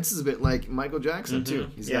 He dances a bit like Michael Jackson too.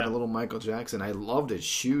 He's got Yeah. a little Michael Jackson. I loved his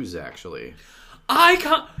shoes actually.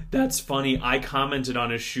 That's funny. I commented on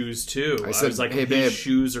his shoes too. I said, was like, "Hey, his babe."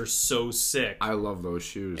 shoes are so sick. I love those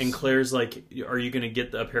shoes. And Claire's like, "Are you going to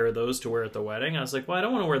get a pair of those to wear at the wedding?" I was like, "Well, I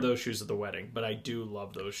don't want to wear those shoes at the wedding, but I do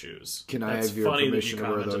love those shoes." Can That's I have your funny that you permission to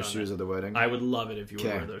wear commented those on shoes that. at the wedding? I would love it if you would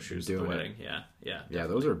Okay, wear those shoes at the doing it. wedding. Yeah. Yeah,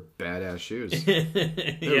 those are badass shoes. They're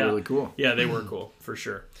They're really cool. Yeah, they were cool for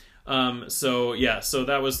sure. So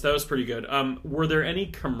that was pretty good. Were there any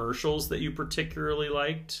commercials that you particularly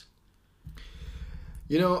liked?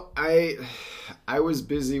 You know, I was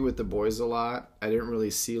busy with the boys a lot. I didn't really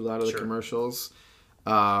see a lot of the Sure. commercials.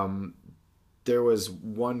 there was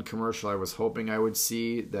one commercial I was hoping I would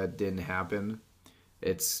see that didn't happen.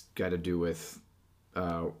 It's got to do with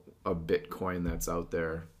a Bitcoin that's out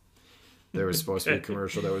there. There was supposed to be a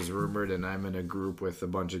commercial that was rumored, and I'm in a group with a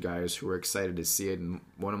bunch of guys who were excited to see it. And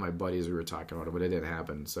one of my buddies, we were talking about it, but it didn't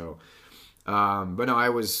happen. So, but no, I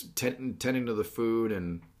was tending to the food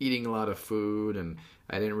and eating a lot of food, and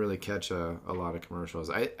I didn't really catch a lot of commercials.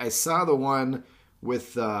 I saw the one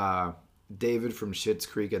with David from Schitt's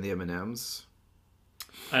Creek and the M&Ms.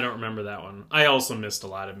 I don't remember that one. I also missed a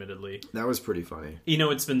lot, admittedly. That was pretty funny. You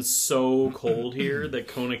know, it's been so cold here that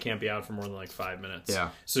Kona can't be out for more than like 5 minutes.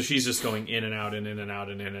 Yeah. So she's just going in and out and in and out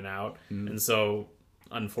and in and out. And so,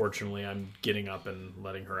 unfortunately, I'm getting up and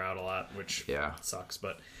letting her out a lot, which sucks.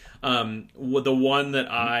 But the one that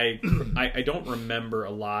I don't remember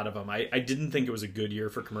a lot of them. I didn't think it was a good year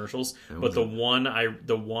for commercials, but the one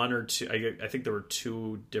or two, I think there were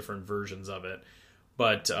 2 different versions of it.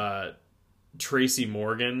 But Tracy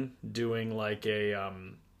Morgan doing like a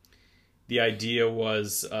the idea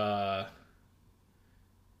was oh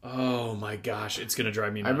my gosh, it's gonna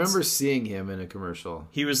drive me nuts. I remember seeing him in a commercial.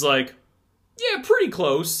 He was like, yeah, pretty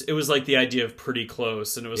close. It was like the idea of pretty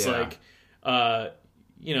close, and it was like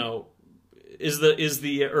you know, is the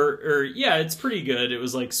it's pretty good. It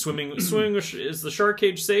was like swimming is the shark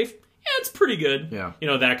cage safe? Yeah, it's pretty good. Yeah. You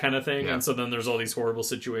know, that kind of thing. Yeah. And so then there's all these horrible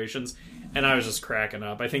situations. And I was just cracking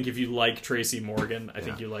up. I think if you like Tracy Morgan, I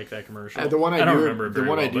think you like that commercial. The one I don't do, remember it very the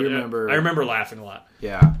one well, I do remember. I remember laughing a lot.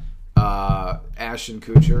 Yeah. Ashton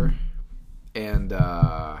Kutcher and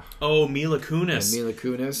Mila Kunis. Mila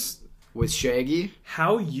Kunis with Shaggy.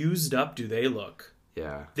 How used up do they look?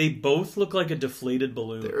 Yeah. They both look like a deflated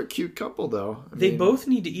balloon. They're a cute couple, though. They both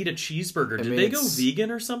need to eat a cheeseburger. Did they go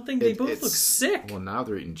vegan or something? They both look sick. Well, now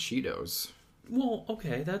they're eating Cheetos. Well,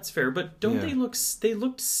 okay, that's fair. But don't they look... They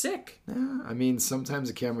looked sick. Yeah, I mean, sometimes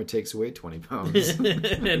the camera takes away 20 pounds.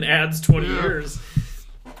 And adds 20 years.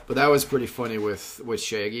 But that was pretty funny with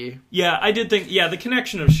Shaggy. Yeah, I did think... Yeah, the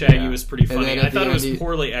connection of Shaggy was pretty funny. I thought it was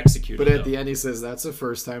poorly executed, But at the end he says, that's the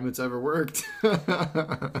first time it's ever worked.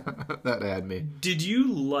 That had me. Did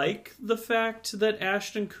you like the fact that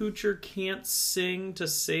Ashton Kutcher can't sing to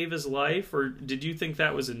save his life? Or did you think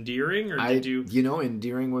that was endearing? Or did you... You know,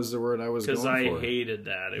 endearing was the word I was going for. Because I hated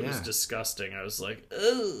that. It was disgusting. I was like,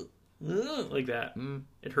 ugh, like that.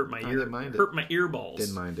 It hurt my ear. Didn't mind it. Hurt my ear balls.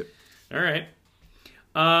 Didn't mind it. All right.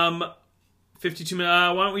 52 minutes.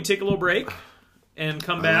 Why don't we take a little break and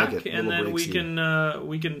come back, and then we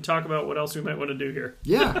can talk about what else we might want to do here.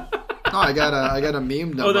 Yeah. No, I got a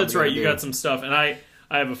meme. Oh, that's right. You got some stuff, and I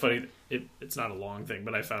have a funny. It's not a long thing,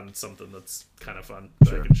 but I found something that's kind of fun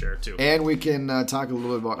that I can share too. And we can talk a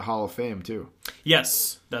little bit about Hall of Fame too.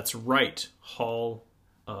 Yes, that's right. Hall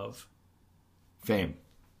of Fame.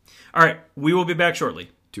 All right, we will be back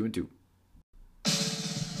shortly. 2 and 2.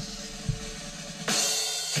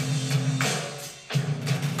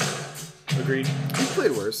 Agreed. You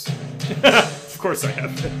played worse. Of course I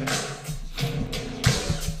have.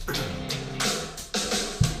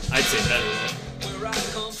 I'd say better. Where I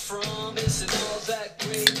come from isn't all that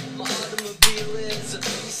great. My automobile is a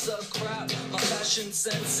piece of crap. My fashion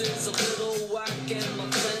sense is a little whack, and my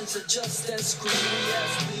friends are just as screwy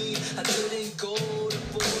as me. I didn't go to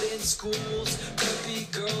boarding schools.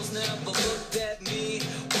 Preppy girls never looked at me.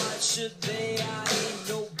 Why should they? I ain't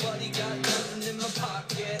nobody, got nothing in my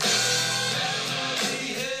pocket.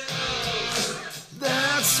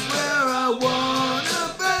 That's where I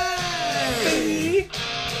wanna be.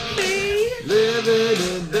 Living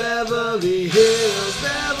in Beverly Hills,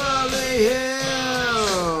 Beverly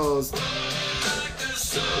Hills.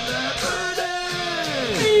 Celebrity.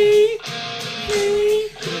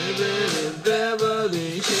 Living in Beverly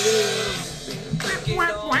Hills.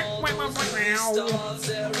 Stars,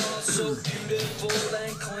 they're all so beautiful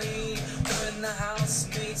and clean. When the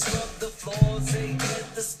housemates rub the floors, they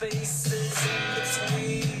get the spaces in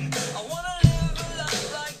between. I wanna live a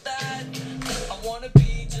life like that. I wanna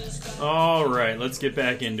be just. All right, let's get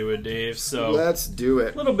back into it, Dave. So Let's do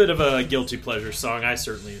it. a little bit of a guilty pleasure song. I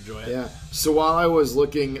certainly enjoy it. Yeah. So while I was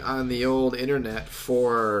looking on the old internet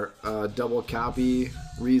for double copy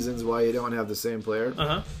reasons why you don't have the same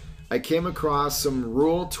player, I came across some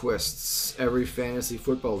rule twists every fantasy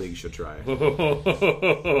football league should try.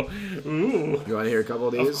 Ooh. You want to hear a couple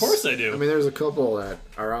of these? Of course I do. I mean, there's a couple that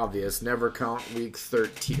are obvious. Never count week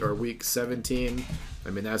 13 or week 17. I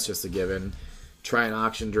mean, that's just a given. Try an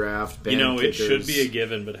auction draft. Ban It kickers. should be a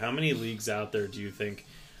given, but how many leagues out there do you think?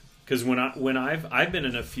 Because when I've been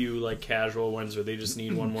in a few like casual ones where they just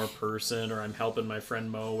need one more person, or I'm helping my friend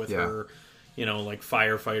Mo with her, like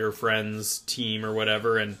firefighter friends team or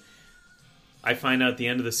whatever, and I find out at the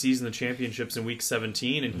end of the season the championship's in week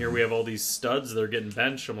 17, and here we have all these studs that are getting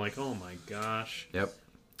benched. I'm like, oh my gosh. Yep.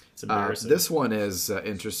 It's embarrassing. This one is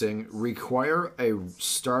interesting. Require a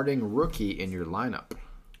starting rookie in your lineup.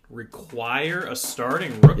 Require a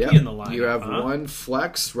starting rookie in the lineup. You have huh? one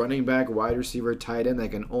flex, running back, wide receiver, tight end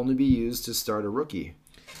that can only be used to start a rookie.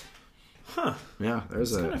 Huh. Yeah,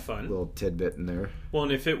 there's That's a kinda fun. little tidbit in there. Well,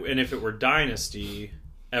 and if it were Dynasty,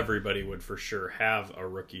 everybody would for sure have a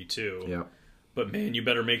rookie too. Yeah, But man, you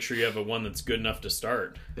better make sure you have a one that's good enough to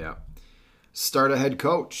start. yeah. Start a head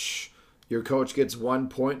coach. Your coach gets 1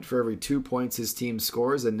 point for every 2 points his team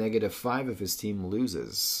scores, and -5 if his team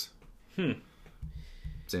loses.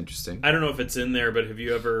 It's interesting. I don't know if it's in there, but have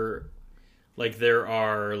you ever, like, there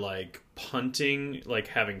are like punting, like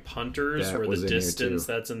having punters That where was the in here, distance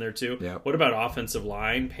too. that's in there too. Yeah. What about offensive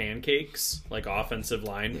line pancakes, like offensive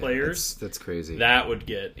line players? That's crazy. That would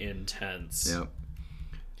get intense. Yep.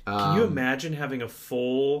 Can you imagine having a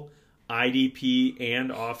full IDP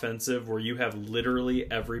and offensive where you have literally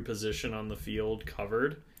every position on the field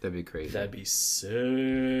covered? That'd be crazy. That'd be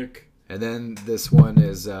sick. And then this one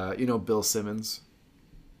is, Bill Simmons.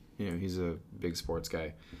 He's a big sports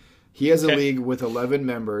guy. He has a Okay. league with 11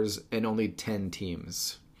 members and only 10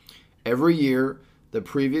 teams. Every year, the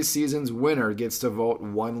previous season's winner gets to vote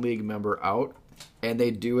one league member out, and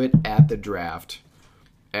they do it at the draft.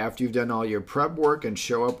 After you've done all your prep work and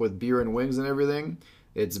show up with beer and wings and everything,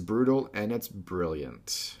 it's brutal and it's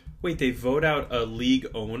brilliant Wait, they vote out a league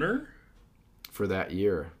owner? for that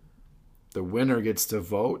year. The winner gets to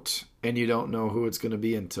vote, and you don't know who it's going to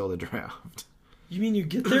be until the draft. You mean you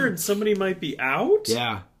get there and somebody might be out?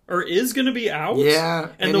 Yeah. Or is going to be out? Yeah,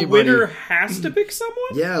 And the anybody. winner has to pick someone?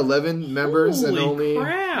 Yeah, 11 members and Holy only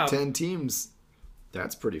crap. 10 teams.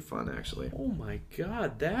 That's pretty fun, actually. Oh my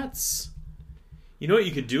god, that's... You know what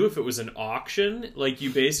you could do if it was an auction? Like,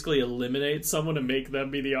 you basically eliminate someone and make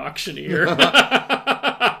them be the auctioneer.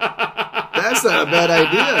 That's not a bad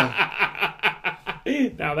idea.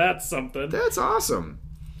 Now that's something. That's awesome.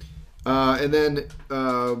 And then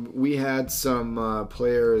we had some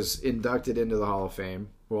players inducted into the Hall of Fame.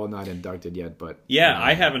 Well, not inducted yet, but... Yeah,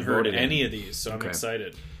 I haven't heard voted in. any of these, so I'm Okay.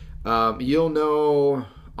 excited. You'll know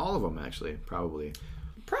all of them, actually, probably.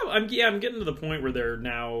 I'm getting to the point where they're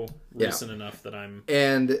now recent enough that I'm...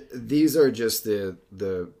 And these are just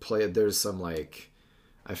the play. There's some, like...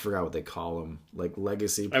 I forgot what they call them. Like,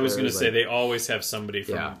 legacy players. I was going to say like, they always have somebody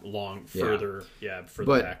from Yeah. further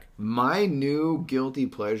But back. my new guilty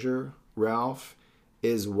pleasure, Ralph,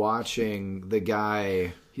 is watching the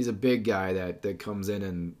guy. He's a big guy that comes in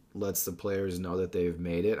and lets the players know that they've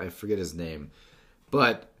made it. I forget his name.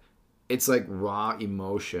 But it's like raw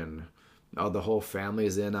emotion. Oh, the whole family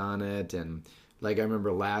is in on it. And like I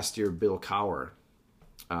remember last year, Bill Cowher,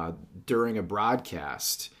 during a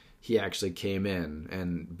broadcast, he actually came in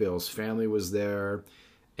and Bill's family was there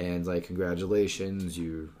and like, congratulations,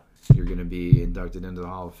 you're going to be inducted into the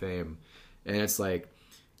Hall of Fame. And it's like,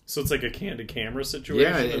 So it's like a candid camera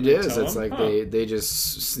situation? yeah, that it they is. tell It's them? like they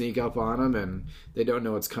just sneak up on them and they don't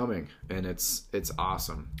know it's coming. And it's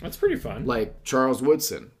awesome. That's pretty fun. Like Charles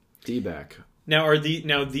Woodson, D-back. Now,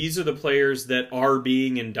 these are the players that are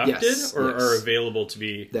being inducted Yes, or yes. are available to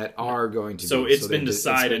be... That are going to So be. it's been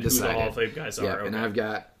decided who the Hall of Fame Fame guys are. Yeah, Okay. and I've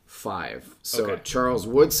got 5. So Okay. Charles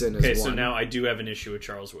Woodson is Okay, one. so now I do have an issue with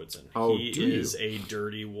Charles Woodson. Oh, he do you? is a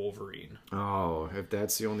dirty Wolverine. Oh, if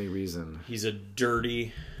that's the only reason. He's a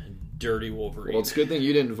dirty Wolverine. Well, it's a good thing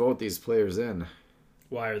you didn't vote these players in.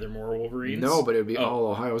 Why, are there more Wolverines? No, but it would be all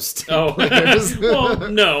Ohio State Oh, players. well,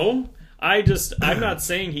 no. I'm not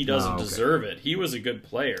saying he doesn't Oh, okay. deserve it. He was a good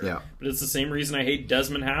player. Yeah. But it's the same reason I hate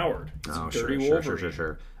Desmond Howard. He's Oh, a dirty sure.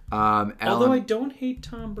 Wolverine. Alan, Although I don't hate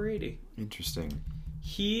Tom Brady. interesting.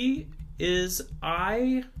 He is...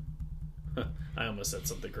 I almost said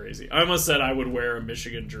something crazy. I almost said I would wear a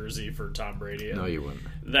Michigan jersey for Tom Brady. And No, you wouldn't.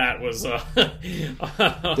 that was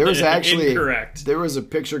There was actually incorrect. There was a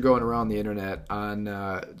picture going around the internet on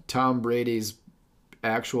Tom Brady's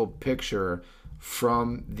actual picture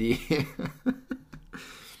from the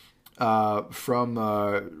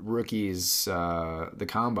rookies, the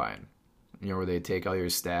combine. Where they take all your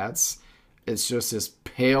stats. It's just this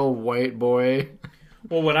pale white boy.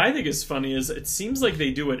 Well, what I think is funny is it seems like they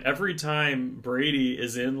do it every time Brady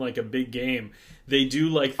is in like a big game. They do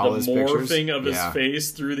like the All his morphing pictures? of his Yeah. face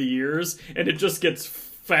through the years, and it just gets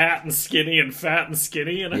fat and skinny and fat and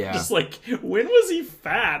skinny. And I'm Yeah. just like, when was he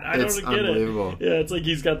fat? I It's don't get unbelievable. it. Yeah, it's like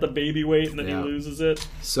he's got the baby weight and then Yeah. he loses it.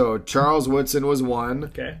 So Charles Woodson was one.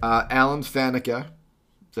 Okay. Alan Faneca.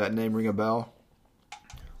 Does that name ring a bell?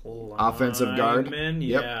 Offensive guard? Lineman?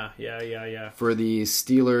 Yep. Yeah. For the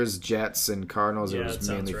Steelers, Jets, and Cardinals. Yeah, It that was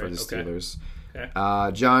mainly sounds for the right. Okay. Steelers.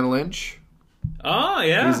 Okay. John Lynch. Oh,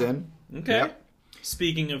 yeah. He's in. Okay. Yep.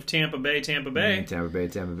 Speaking of Tampa Bay. Tampa Bay.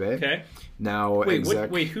 Okay. Now,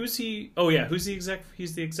 Wait, who's he? Oh, yeah, who's the exec?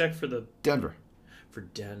 He's the exec for Denver. For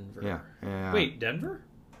Denver. Yeah. Wait, Denver?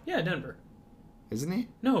 Yeah, Denver. Isn't he?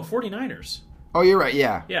 No, 49ers. Oh, you're right.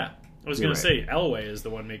 Yeah. Yeah. I was You're going to say Elway is the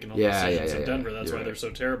one making all the decisions in Denver. That's You're why right. they're so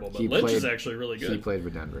terrible. But He Lynch is played- actually really good. He played for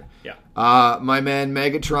Denver. Yeah. My man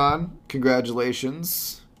Megatron,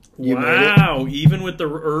 congratulations. You made it. Wow, even with the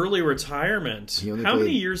early retirement. He only How many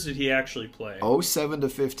played- years did he actually play? 07 to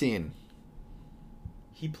 15.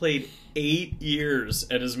 He played 8 years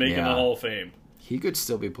and is making the Yeah. Hall of Fame. He could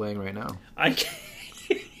still be playing right now.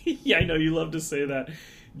 Yeah, I know you love to say that.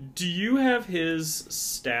 Do you have his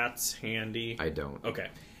stats handy? I don't. Okay.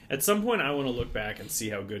 At some point, I want to look back and see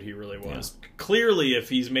how good he really was. Clearly, if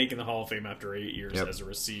he's making the Hall of Fame after 8 years Yep. as a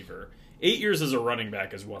receiver, 8 years as a running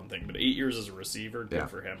back is one thing, but 8 years as a receiver, good Yeah.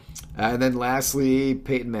 for him. And then lastly,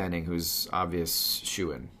 Peyton Manning, who's obvious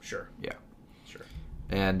shoo-in. Sure. Yeah. Sure.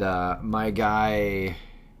 And my guy...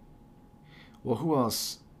 Well, who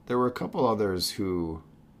else? There were a couple others who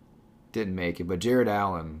didn't make it, but Jared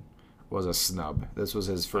Allen was a snub. This was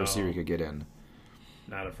his first year he could get in.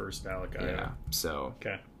 Not a first ballot guy. Yeah, so...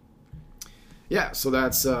 Okay. Yeah, so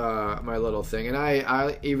that's my little thing. And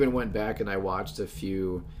I even went back and I watched a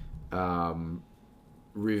few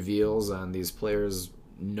reveals on these players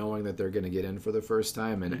knowing that they're going to get in for the first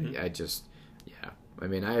time. And I just, I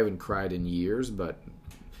mean, I haven't cried in years, but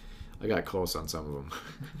I got close on some of them.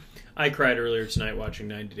 I cried earlier tonight watching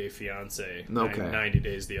 90 Day Fiancé. Okay. 90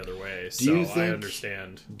 Days the Other Way. Do you So I think-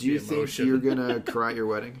 understand. Do you the think emotion. you're going to cry at your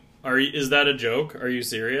wedding? Is that a joke? Are you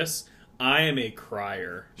serious? I am a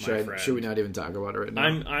crier, my friend. Should we not even talk about it right now?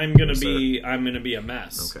 I'm gonna be a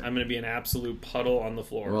mess. Okay. I'm gonna be an absolute puddle on the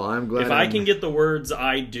floor. Well, I'm glad if I can get the words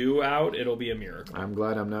 "I do" out, it'll be a miracle. I'm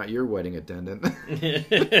glad I'm not your wedding attendant.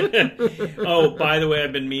 Oh, by the way,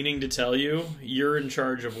 I've been meaning to tell you, you're in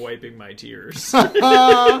charge of wiping my tears. I'm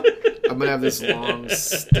going to have this long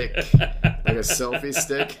stick, like a selfie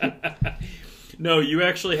stick. No, you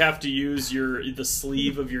actually have to use the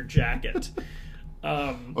sleeve of your jacket.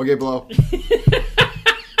 Okay, blow.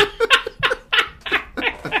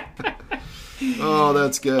 Oh,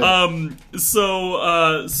 that's good.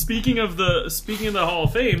 So speaking of the Hall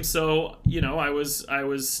of Fame, so I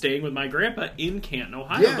was staying with my grandpa in Canton,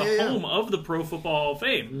 Ohio, Yeah. home of the Pro Football Hall of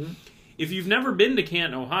Fame. Mm-hmm. If you've never been to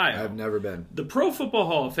Canton, Ohio, I've never been. the Pro Football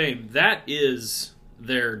Hall of Fame, that is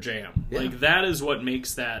their jam. Yeah. Like that is what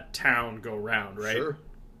makes that town go round, right? Sure.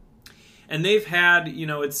 And they've had,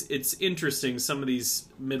 it's interesting, some of these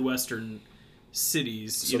Midwestern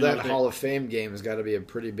cities. So that Hall of Fame game has got to be a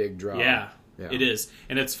pretty big draw. Yeah, it is.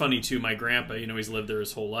 And it's funny, too, my grandpa, he's lived there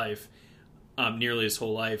his whole life, nearly his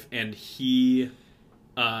whole life, and he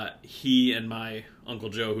and my Uncle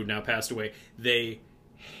Joe, who now passed away, they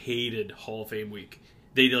hated Hall of Fame week.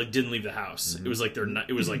 They didn't leave the house. Mm-hmm. It was like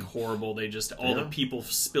it was like horrible. They just the people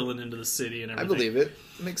spilling into the city and everything. I believe it.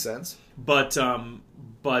 It makes sense. But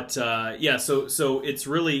yeah, so it's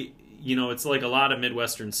really, it's like a lot of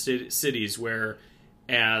Midwestern cities where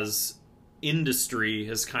as industry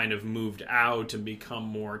has kind of moved out and become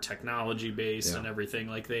more technology based and everything,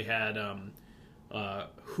 like they had I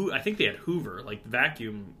think they had Hoover, like the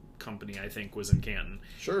vacuum company, I think was in Canton.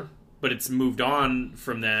 Sure. But it's moved on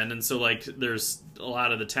from then, and so like there's a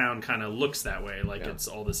lot of the town kind of looks that way, like it's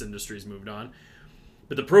all this industry's moved on.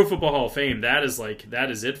 But the Pro Football Hall of Fame, that is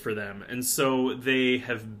it for them. And so they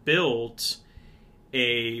have built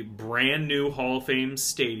a brand new Hall of Fame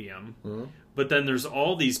stadium. Mm-hmm. But then there's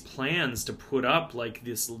all these plans to put up like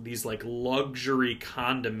these like luxury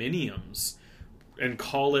condominiums and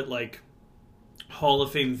call it like Hall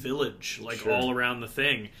of Fame Village, like all around the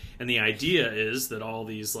thing. And the idea is that all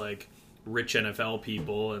these like rich NFL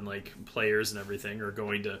people and like players and everything are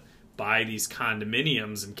going to buy these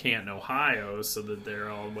condominiums in Canton, Ohio, so that they're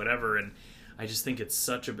all whatever. And I just think it's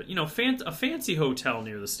such a fancy hotel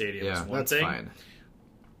near the stadium is one thing. Fine.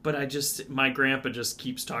 But my grandpa just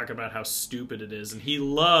keeps talking about how stupid it is, and he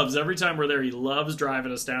loves, every time we're there, he loves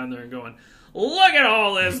driving us down there and going, look at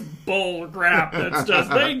all this bull crap that's just,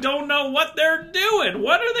 they don't know what they're doing.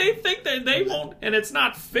 What do they think that they won't, and it's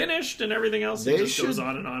not finished and everything else. It just goes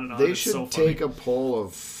on and on and on. They should take a poll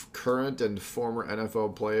of current and former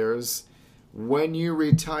NFL players. When you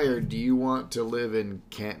retire, do you want to live in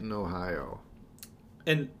Canton, Ohio?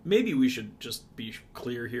 And maybe we should just be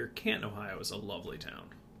clear here. Canton, Ohio is a lovely town.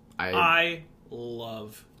 I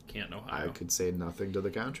love Canton, Ohio. I could say nothing to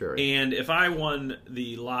the contrary. And if I won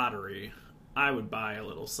the lottery, I would buy a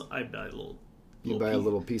little You buy a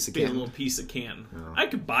little piece of Be a Canton. little piece of Canton. I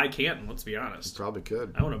could buy Canton. Let's be honest. Probably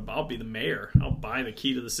could. I'll be the mayor. I'll buy the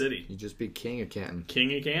key to the city. You just be king of Canton.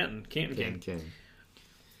 King of Canton. Canton King. King.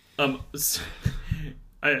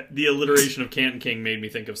 The alliteration of Canton King made me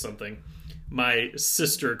think of something. My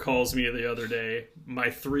sister calls me the other day. My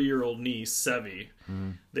 3-year-old niece, Sevi,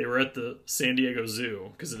 they were at the San Diego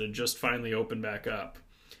Zoo because it had just finally opened back up.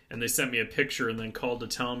 And they sent me a picture and then called to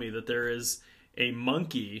tell me that there is a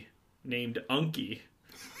monkey named Unky.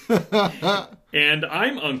 And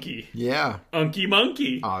I'm Unky. Yeah. Unky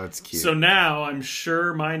Monkey. Oh, that's cute. So now I'm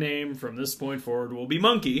sure my name from this point forward will be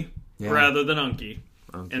Monkey rather than Unky.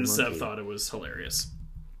 And Seb thought it was hilarious.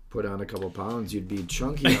 Put on a couple pounds, you'd be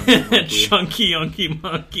chunky. Monkey. Chunky Unky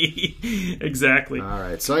Monkey. Exactly. All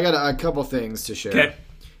right. So I got a couple things to share. Okay.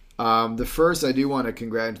 The first, I do want to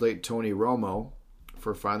congratulate Tony Romo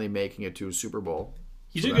for finally making it to a Super Bowl.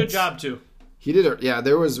 He did a good job, too. He did it. Yeah,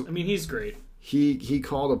 there was... I mean, he's great. He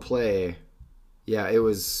called a play. Yeah, it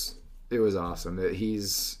was awesome.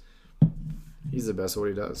 He's the best at what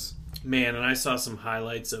he does. Man, and I saw some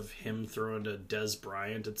highlights of him throwing to Des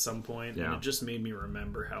Bryant at some point, Yeah. and it just made me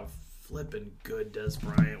remember how flippin' good Des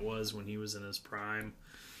Bryant was when he was in his prime.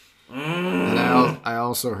 And I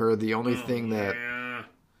also heard the only thing that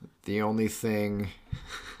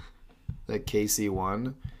Casey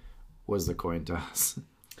won was the coin toss.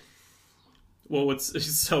 Well, what's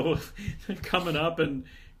so coming up, and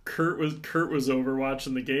Kurt was over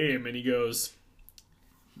watching the game, and he goes,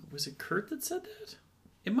 "Was it Kurt that said that?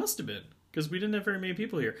 It must have been, because we didn't have very many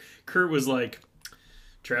people here." Kurt was like,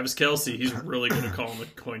 "Travis Kelce, he's really good at calling the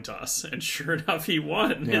coin toss," and sure enough, he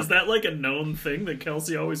won. Yeah. Is that like a known thing that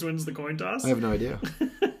Kelce always wins the coin toss? I have no idea. I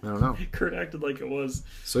don't know. Kurt acted like it was.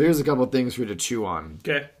 So here's a couple things for you to chew on.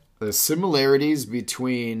 Okay. The similarities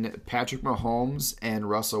between Patrick Mahomes and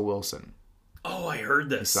Russell Wilson. Oh, I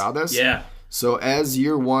heard this. You saw this? Yeah. So as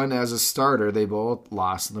year one as a starter, they both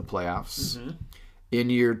lost in the playoffs. Mm-hmm.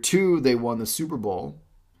 In year 2, they won the Super Bowl.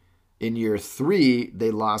 In year 3,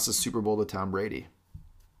 they lost the Super Bowl to Tom Brady.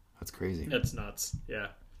 That's crazy. That's nuts. Yeah.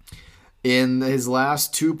 In his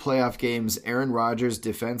last 2 playoff games, Aaron Rodgers'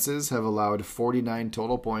 defenses have allowed 49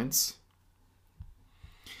 total points.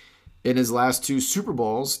 In his last 2 Super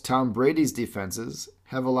Bowls, Tom Brady's defenses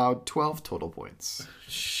have allowed 12 total points.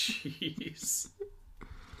 Jeez.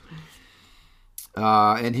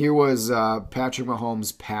 And here was Patrick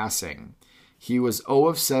Mahomes passing. He was 0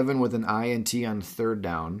 of 7 with an INT on 3rd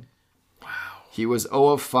down. Wow. He was 0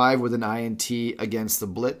 of 5 with an INT against the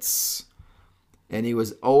blitz. And he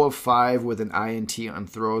was 0 of 5 with an INT on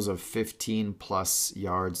throws of 15-plus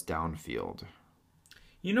yards downfield.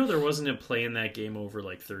 You know there wasn't a play in that game over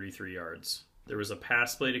like 33 yards. There was a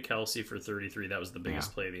pass play to Kelce for 33. That was the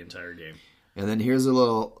biggest play of the entire game. And then here's a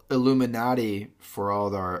little Illuminati for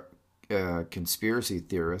all our conspiracy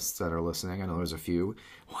theorists that are listening. I know there's a few.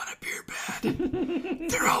 Want a beer bad?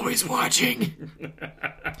 They're always watching.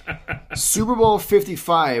 Super Bowl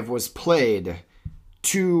 55 was played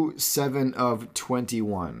 2/7 of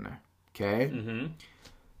 21. Okay? Mm-hmm.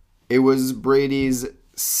 It was Brady's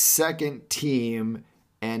second team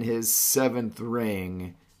and his 7th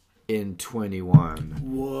ring in 21.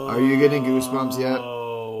 Whoa. Are you getting goosebumps yet?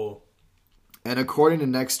 Oh. And according to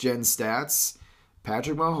Next Gen Stats,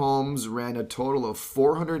 Patrick Mahomes ran a total of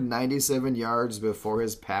 497 yards before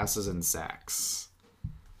his passes and sacks.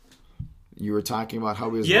 You were talking about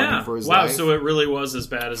how he was running for his life. Wow, so it really was as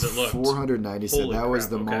bad as it looked. 497. Holy that was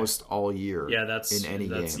crap, the okay. most all year in any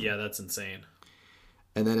game. Yeah, that's insane.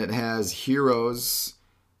 And then it has heroes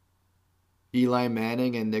Eli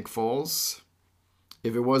Manning and Nick Foles.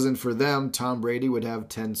 If it wasn't for them, Tom Brady would have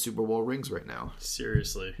 10 Super Bowl rings right now.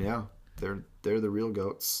 Seriously. Yeah, they're the real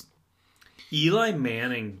GOATs. Eli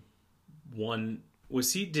Manning won.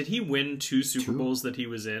 Did he win 2 Super Bowls that he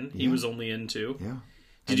was in? He was only in 2. Yeah.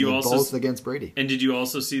 Did you also both against Brady? And did you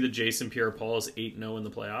also see that Jason Pierre-Paul is 8-0 in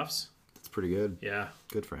the playoffs? That's pretty good. Yeah.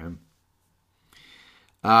 Good for him.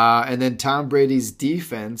 And then Tom Brady's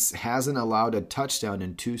defense hasn't allowed a touchdown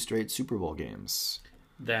in 2 straight Super Bowl games.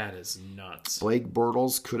 That is nuts. Blake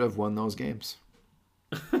Bortles could have won those games.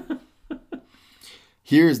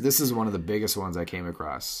 This is one of the biggest ones I came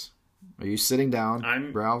across. Are you sitting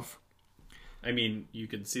down, Ralph? I mean, you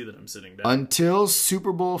can see that I'm sitting down. Until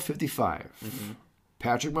Super Bowl 55,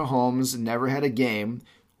 Patrick Mahomes never had a game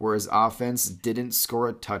where his offense didn't score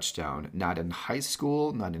a touchdown. Not in high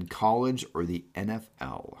school, not in college, or the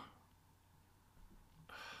NFL.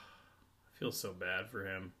 I feel so bad for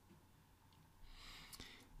him.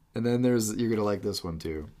 And then you're going to like this one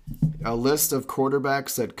too. A list of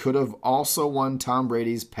quarterbacks that could have also won Tom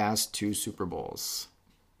Brady's past 2 Super Bowls.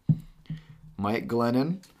 Mike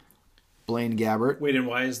Glennon, Blaine Gabbert, Wait, and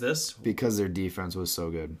why is this? because their defense was so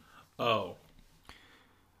good. Oh.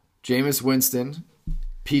 Jameis Winston,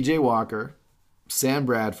 P.J. Walker, Sam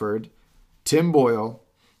Bradford, Tim Boyle,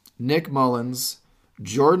 Nick Mullins,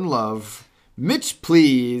 Jordan Love, Mitch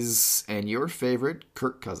Please, and your favorite,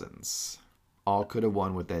 Kirk Cousins. All could have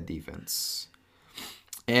won with that defense.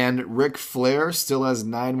 And Ric Flair still has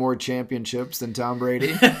 9 more championships than Tom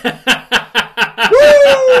Brady.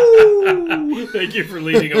 Thank you for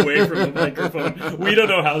leaning away from the microphone. We don't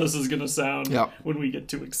know how this is going to sound Yep. when we get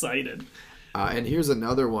too excited. And here's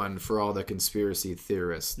another one for all the conspiracy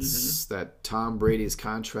theorists, that Tom Brady's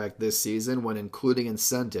contract this season, when including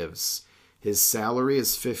incentives, his salary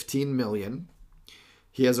is $15 million.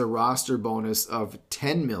 He has a roster bonus of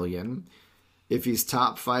 $10 million. If he's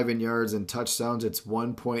top 5 in yards and touchdowns, it's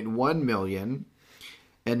 $1.1 million.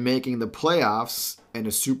 And making the playoffs and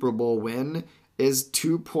a Super Bowl win is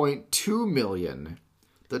 $2.2 million.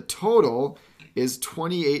 The total is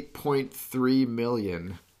 $28.3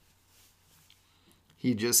 million.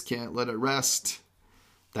 He just can't let it rest.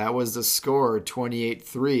 That was the score,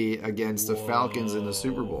 28-3 against the Falcons in the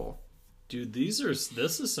Super Bowl. Dude, this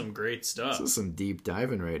is some great stuff. This is some deep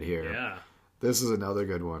diving right here. Yeah. This is another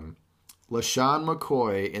good one. LaShawn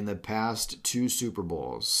McCoy in the past 2 Super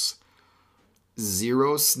Bowls.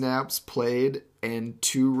 0 snaps played and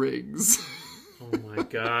 2 rings. Oh my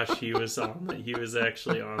gosh, he was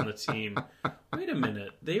actually on the team. Wait a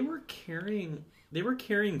minute. They were carrying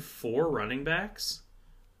 4 running backs?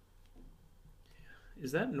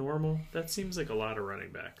 Is that normal? That seems like a lot of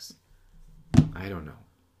running backs. I don't know.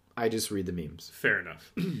 I just read the memes. Fair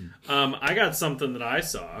enough. I got something that I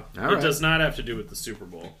saw. It right. does not have to do with the Super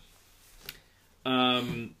Bowl.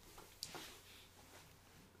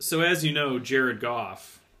 So as you know, Jared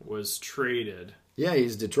Goff was traded Yeah,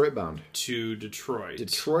 he's Detroit bound. to Detroit.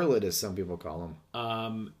 Detroit, as some people call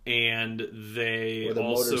him. And they Or the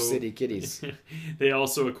also Motor City Kitties. they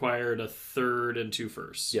also acquired a 3rd and 2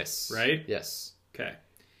 firsts. Yes. Right? Yes. Okay.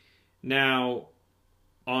 Now,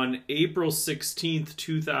 on April 16th,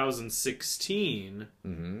 2016,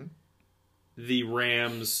 the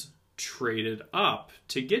Rams traded up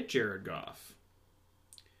to get Jared Goff.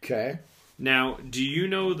 Okay. Now, do you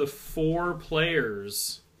know the 4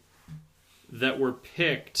 players that were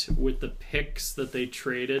picked with the picks that they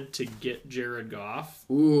traded to get Jared Goff?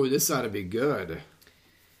 Ooh, this ought to be good.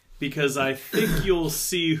 Because I think you'll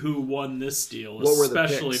see who won this deal, What were the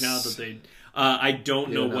especially picks? now that they... I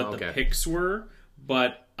don't know what the okay. picks were,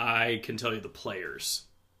 but I can tell you the players.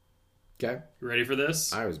 Okay. You ready for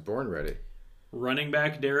this? I was born ready. Running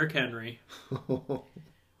back Derrick Henry.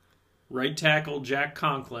 Right tackle Jack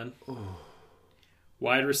Conklin.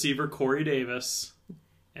 Wide receiver Corey Davis.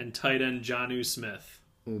 And tight end Jonnu Smith.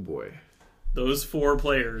 Oh, boy. Those 4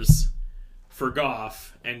 players for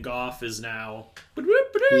Goff. And Goff is now...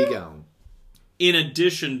 He gone. in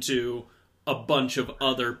addition to a bunch of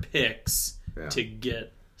other picks Yeah. to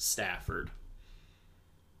get Stafford.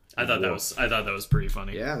 I thought that was pretty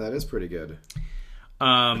funny. Yeah, that is pretty good.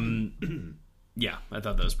 Yeah, I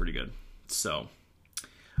thought that was pretty good. So,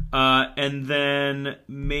 and then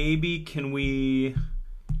maybe can we,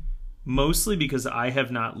 mostly because I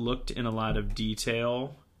have not looked in a lot of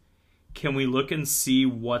detail, can we look and see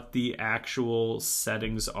what the actual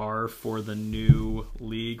settings are for the new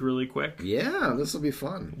league really quick? Yeah, this will be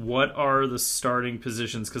fun. What are the starting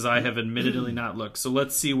positions? Because I have admittedly not looked. So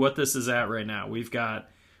let's see what this is at right now. We've got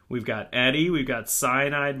Eddie, we've got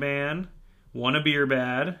Cyanide Man, Wanna Beer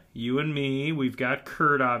Bad, you and me, we've got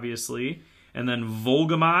Kurt, obviously, and then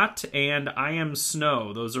Volgamot and I Am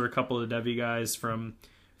Snow. Those are a couple of Devi guys from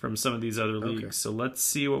some of these other leagues. Okay. So let's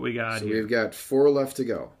see what we got So here. we've got 4 left to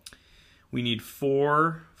go. We need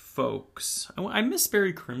 4 folks. I miss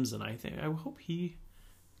Barry Crimson, I think. I hope he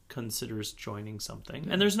considers joining something.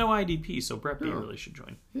 And there's no IDP, so Brett B really should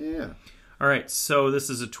join. Yeah. All right, so this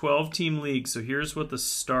is a 12-team league. So here's what let's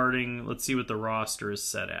see what the roster is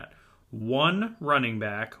set at. 1 running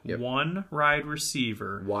back, 1 wide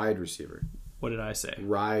receiver. Wide receiver. What did I say?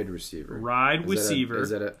 Ride receiver. Ride receiver.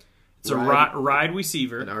 Is that a It's a ride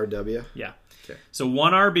receiver. an RW? Yeah. Okay. So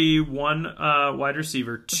 1 RB, 1 wide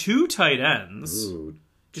receiver, 2 tight ends. Ooh,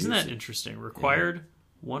 Isn't that juicy. interesting? Required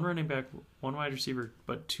 1 running back, 1 wide receiver,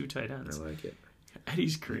 but 2 tight ends. I like it.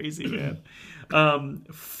 Eddie's crazy, man.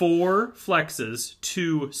 4 flexes,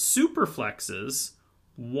 2 super flexes,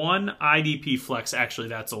 1 IDP flex. Actually,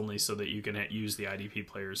 that's only so that you can use the IDP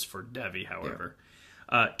players for Devi, however.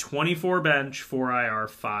 24 bench, 4 IR,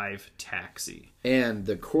 5 taxi. And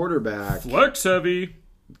the quarterback Flex heavy.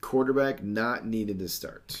 not needed to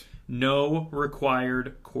start. No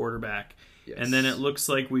required quarterback. Yes. And then it looks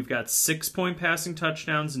like we've got 6-point passing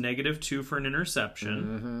touchdowns, -2 for an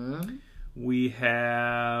interception. We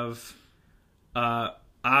have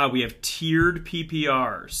we have tiered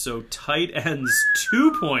PPR. So tight ends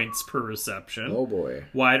 2 points per reception. Oh boy.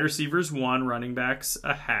 Wide receivers 1, running backs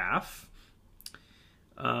 0.5.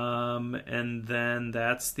 And then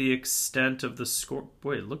that's the extent of the score.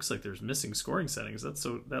 Boy, it looks like there's missing scoring settings.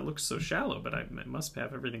 That looks so shallow, but I must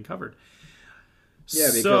have everything covered. Yeah,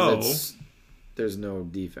 because there's no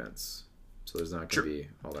defense, so there's not going to be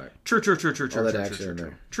all that. True. All that action in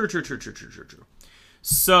there. True.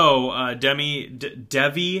 So,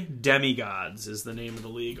 Devi Demigods is the name of the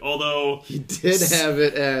league. Although He did have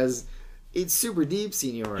it as it's super deep,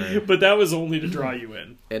 Senor, but that was only to draw you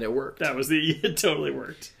in. and it worked. It totally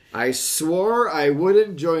worked. I swore I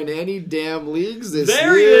wouldn't join any damn leagues this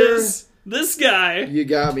There year. he is, this guy. You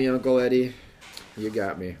got me, Uncle Eddie. You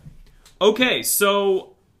got me. Okay,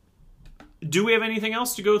 so do we have anything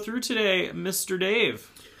else to go through today, Mr. Dave?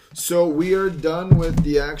 So we are done with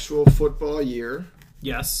the actual football year,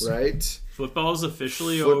 Yes. right? Football is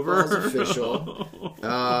officially over. Football's official.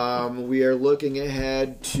 We are looking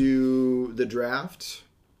ahead to the draft,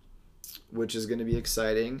 which is going to be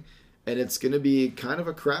exciting. And it's going to be kind of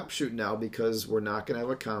a crapshoot now because we're not going to have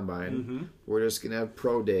a combine. We're just going to have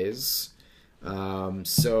pro days. And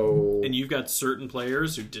you've got certain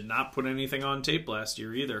players who did not put anything on tape last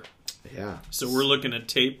year either. Yeah. So we're looking at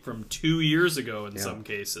tape from 2 years ago in some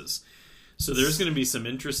cases. So there's going to be some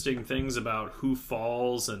interesting things about who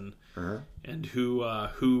falls and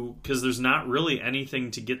who because there's not really anything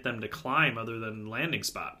to get them to climb other than landing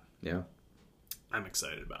spot. Yeah. I'm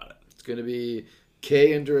excited about it. It's going to be que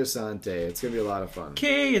interesante. It's going to be a lot of fun.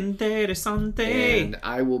 Que interesante. And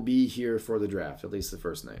I will be here for the draft, at least the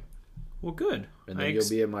first night. Well, good. And then you'll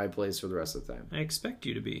be at my place for the rest of the time. I expect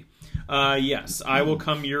you to be. Yes, I will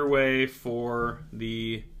come your way for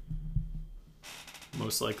the...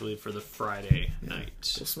 most likely for the Friday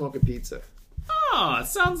night. We'll smoke a pizza. Oh, it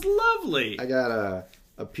sounds lovely. I got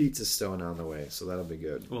a pizza stone on the way, so that'll be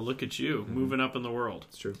good. Well, look at you, moving up in the world.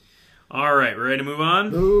 It's true. All right, ready to move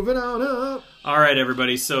on? Moving on up. All right,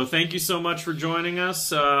 everybody. So thank you so much for joining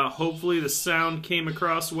us. Hopefully the sound came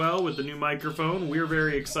across well with the new microphone. We're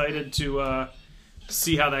very excited to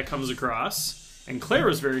see how that comes across. And Claire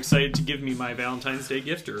was very excited to give me my Valentine's Day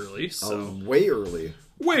gift early. So way early.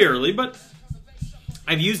 Way early, but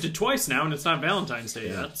I've used it twice now, and it's not Valentine's Day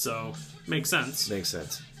yet, so makes sense. Makes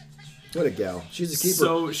sense. What a gal. She's a keeper.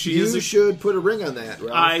 So she you is a- should put a ring on that,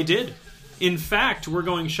 Ralph. I did. In fact, we're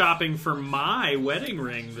going shopping for my wedding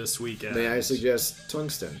ring this weekend. May I suggest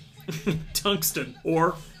tungsten? Tungsten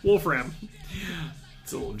or Wolfram.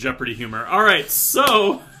 It's a little Jeopardy humor. All right,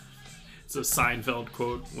 so it's a Seinfeld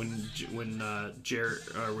quote when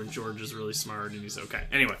George is really smart and he's okay.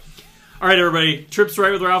 Anyway, all right, everybody. Trips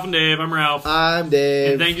Right with Ralph and Dave. I'm Ralph. I'm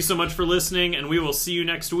Dave. And thank you so much for listening, and we will see you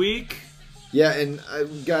next week. Yeah, and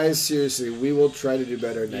guys, seriously, we will try to do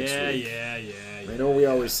better next week. Yeah. I know we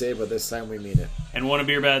always say, but this time we mean it. And Want a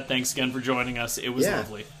Beer Bad, thanks again for joining us. It was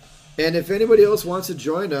lovely. And if anybody else wants to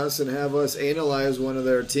join us and have us analyze one of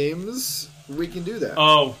their teams, we can do that.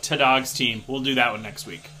 Oh, Tadog's team. We'll do that one next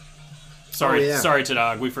week. Sorry, sorry,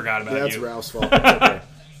 Tadog. We forgot about you. That's Ralph's fault. Okay.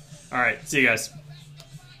 All right, see you guys.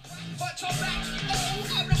 Watch your back.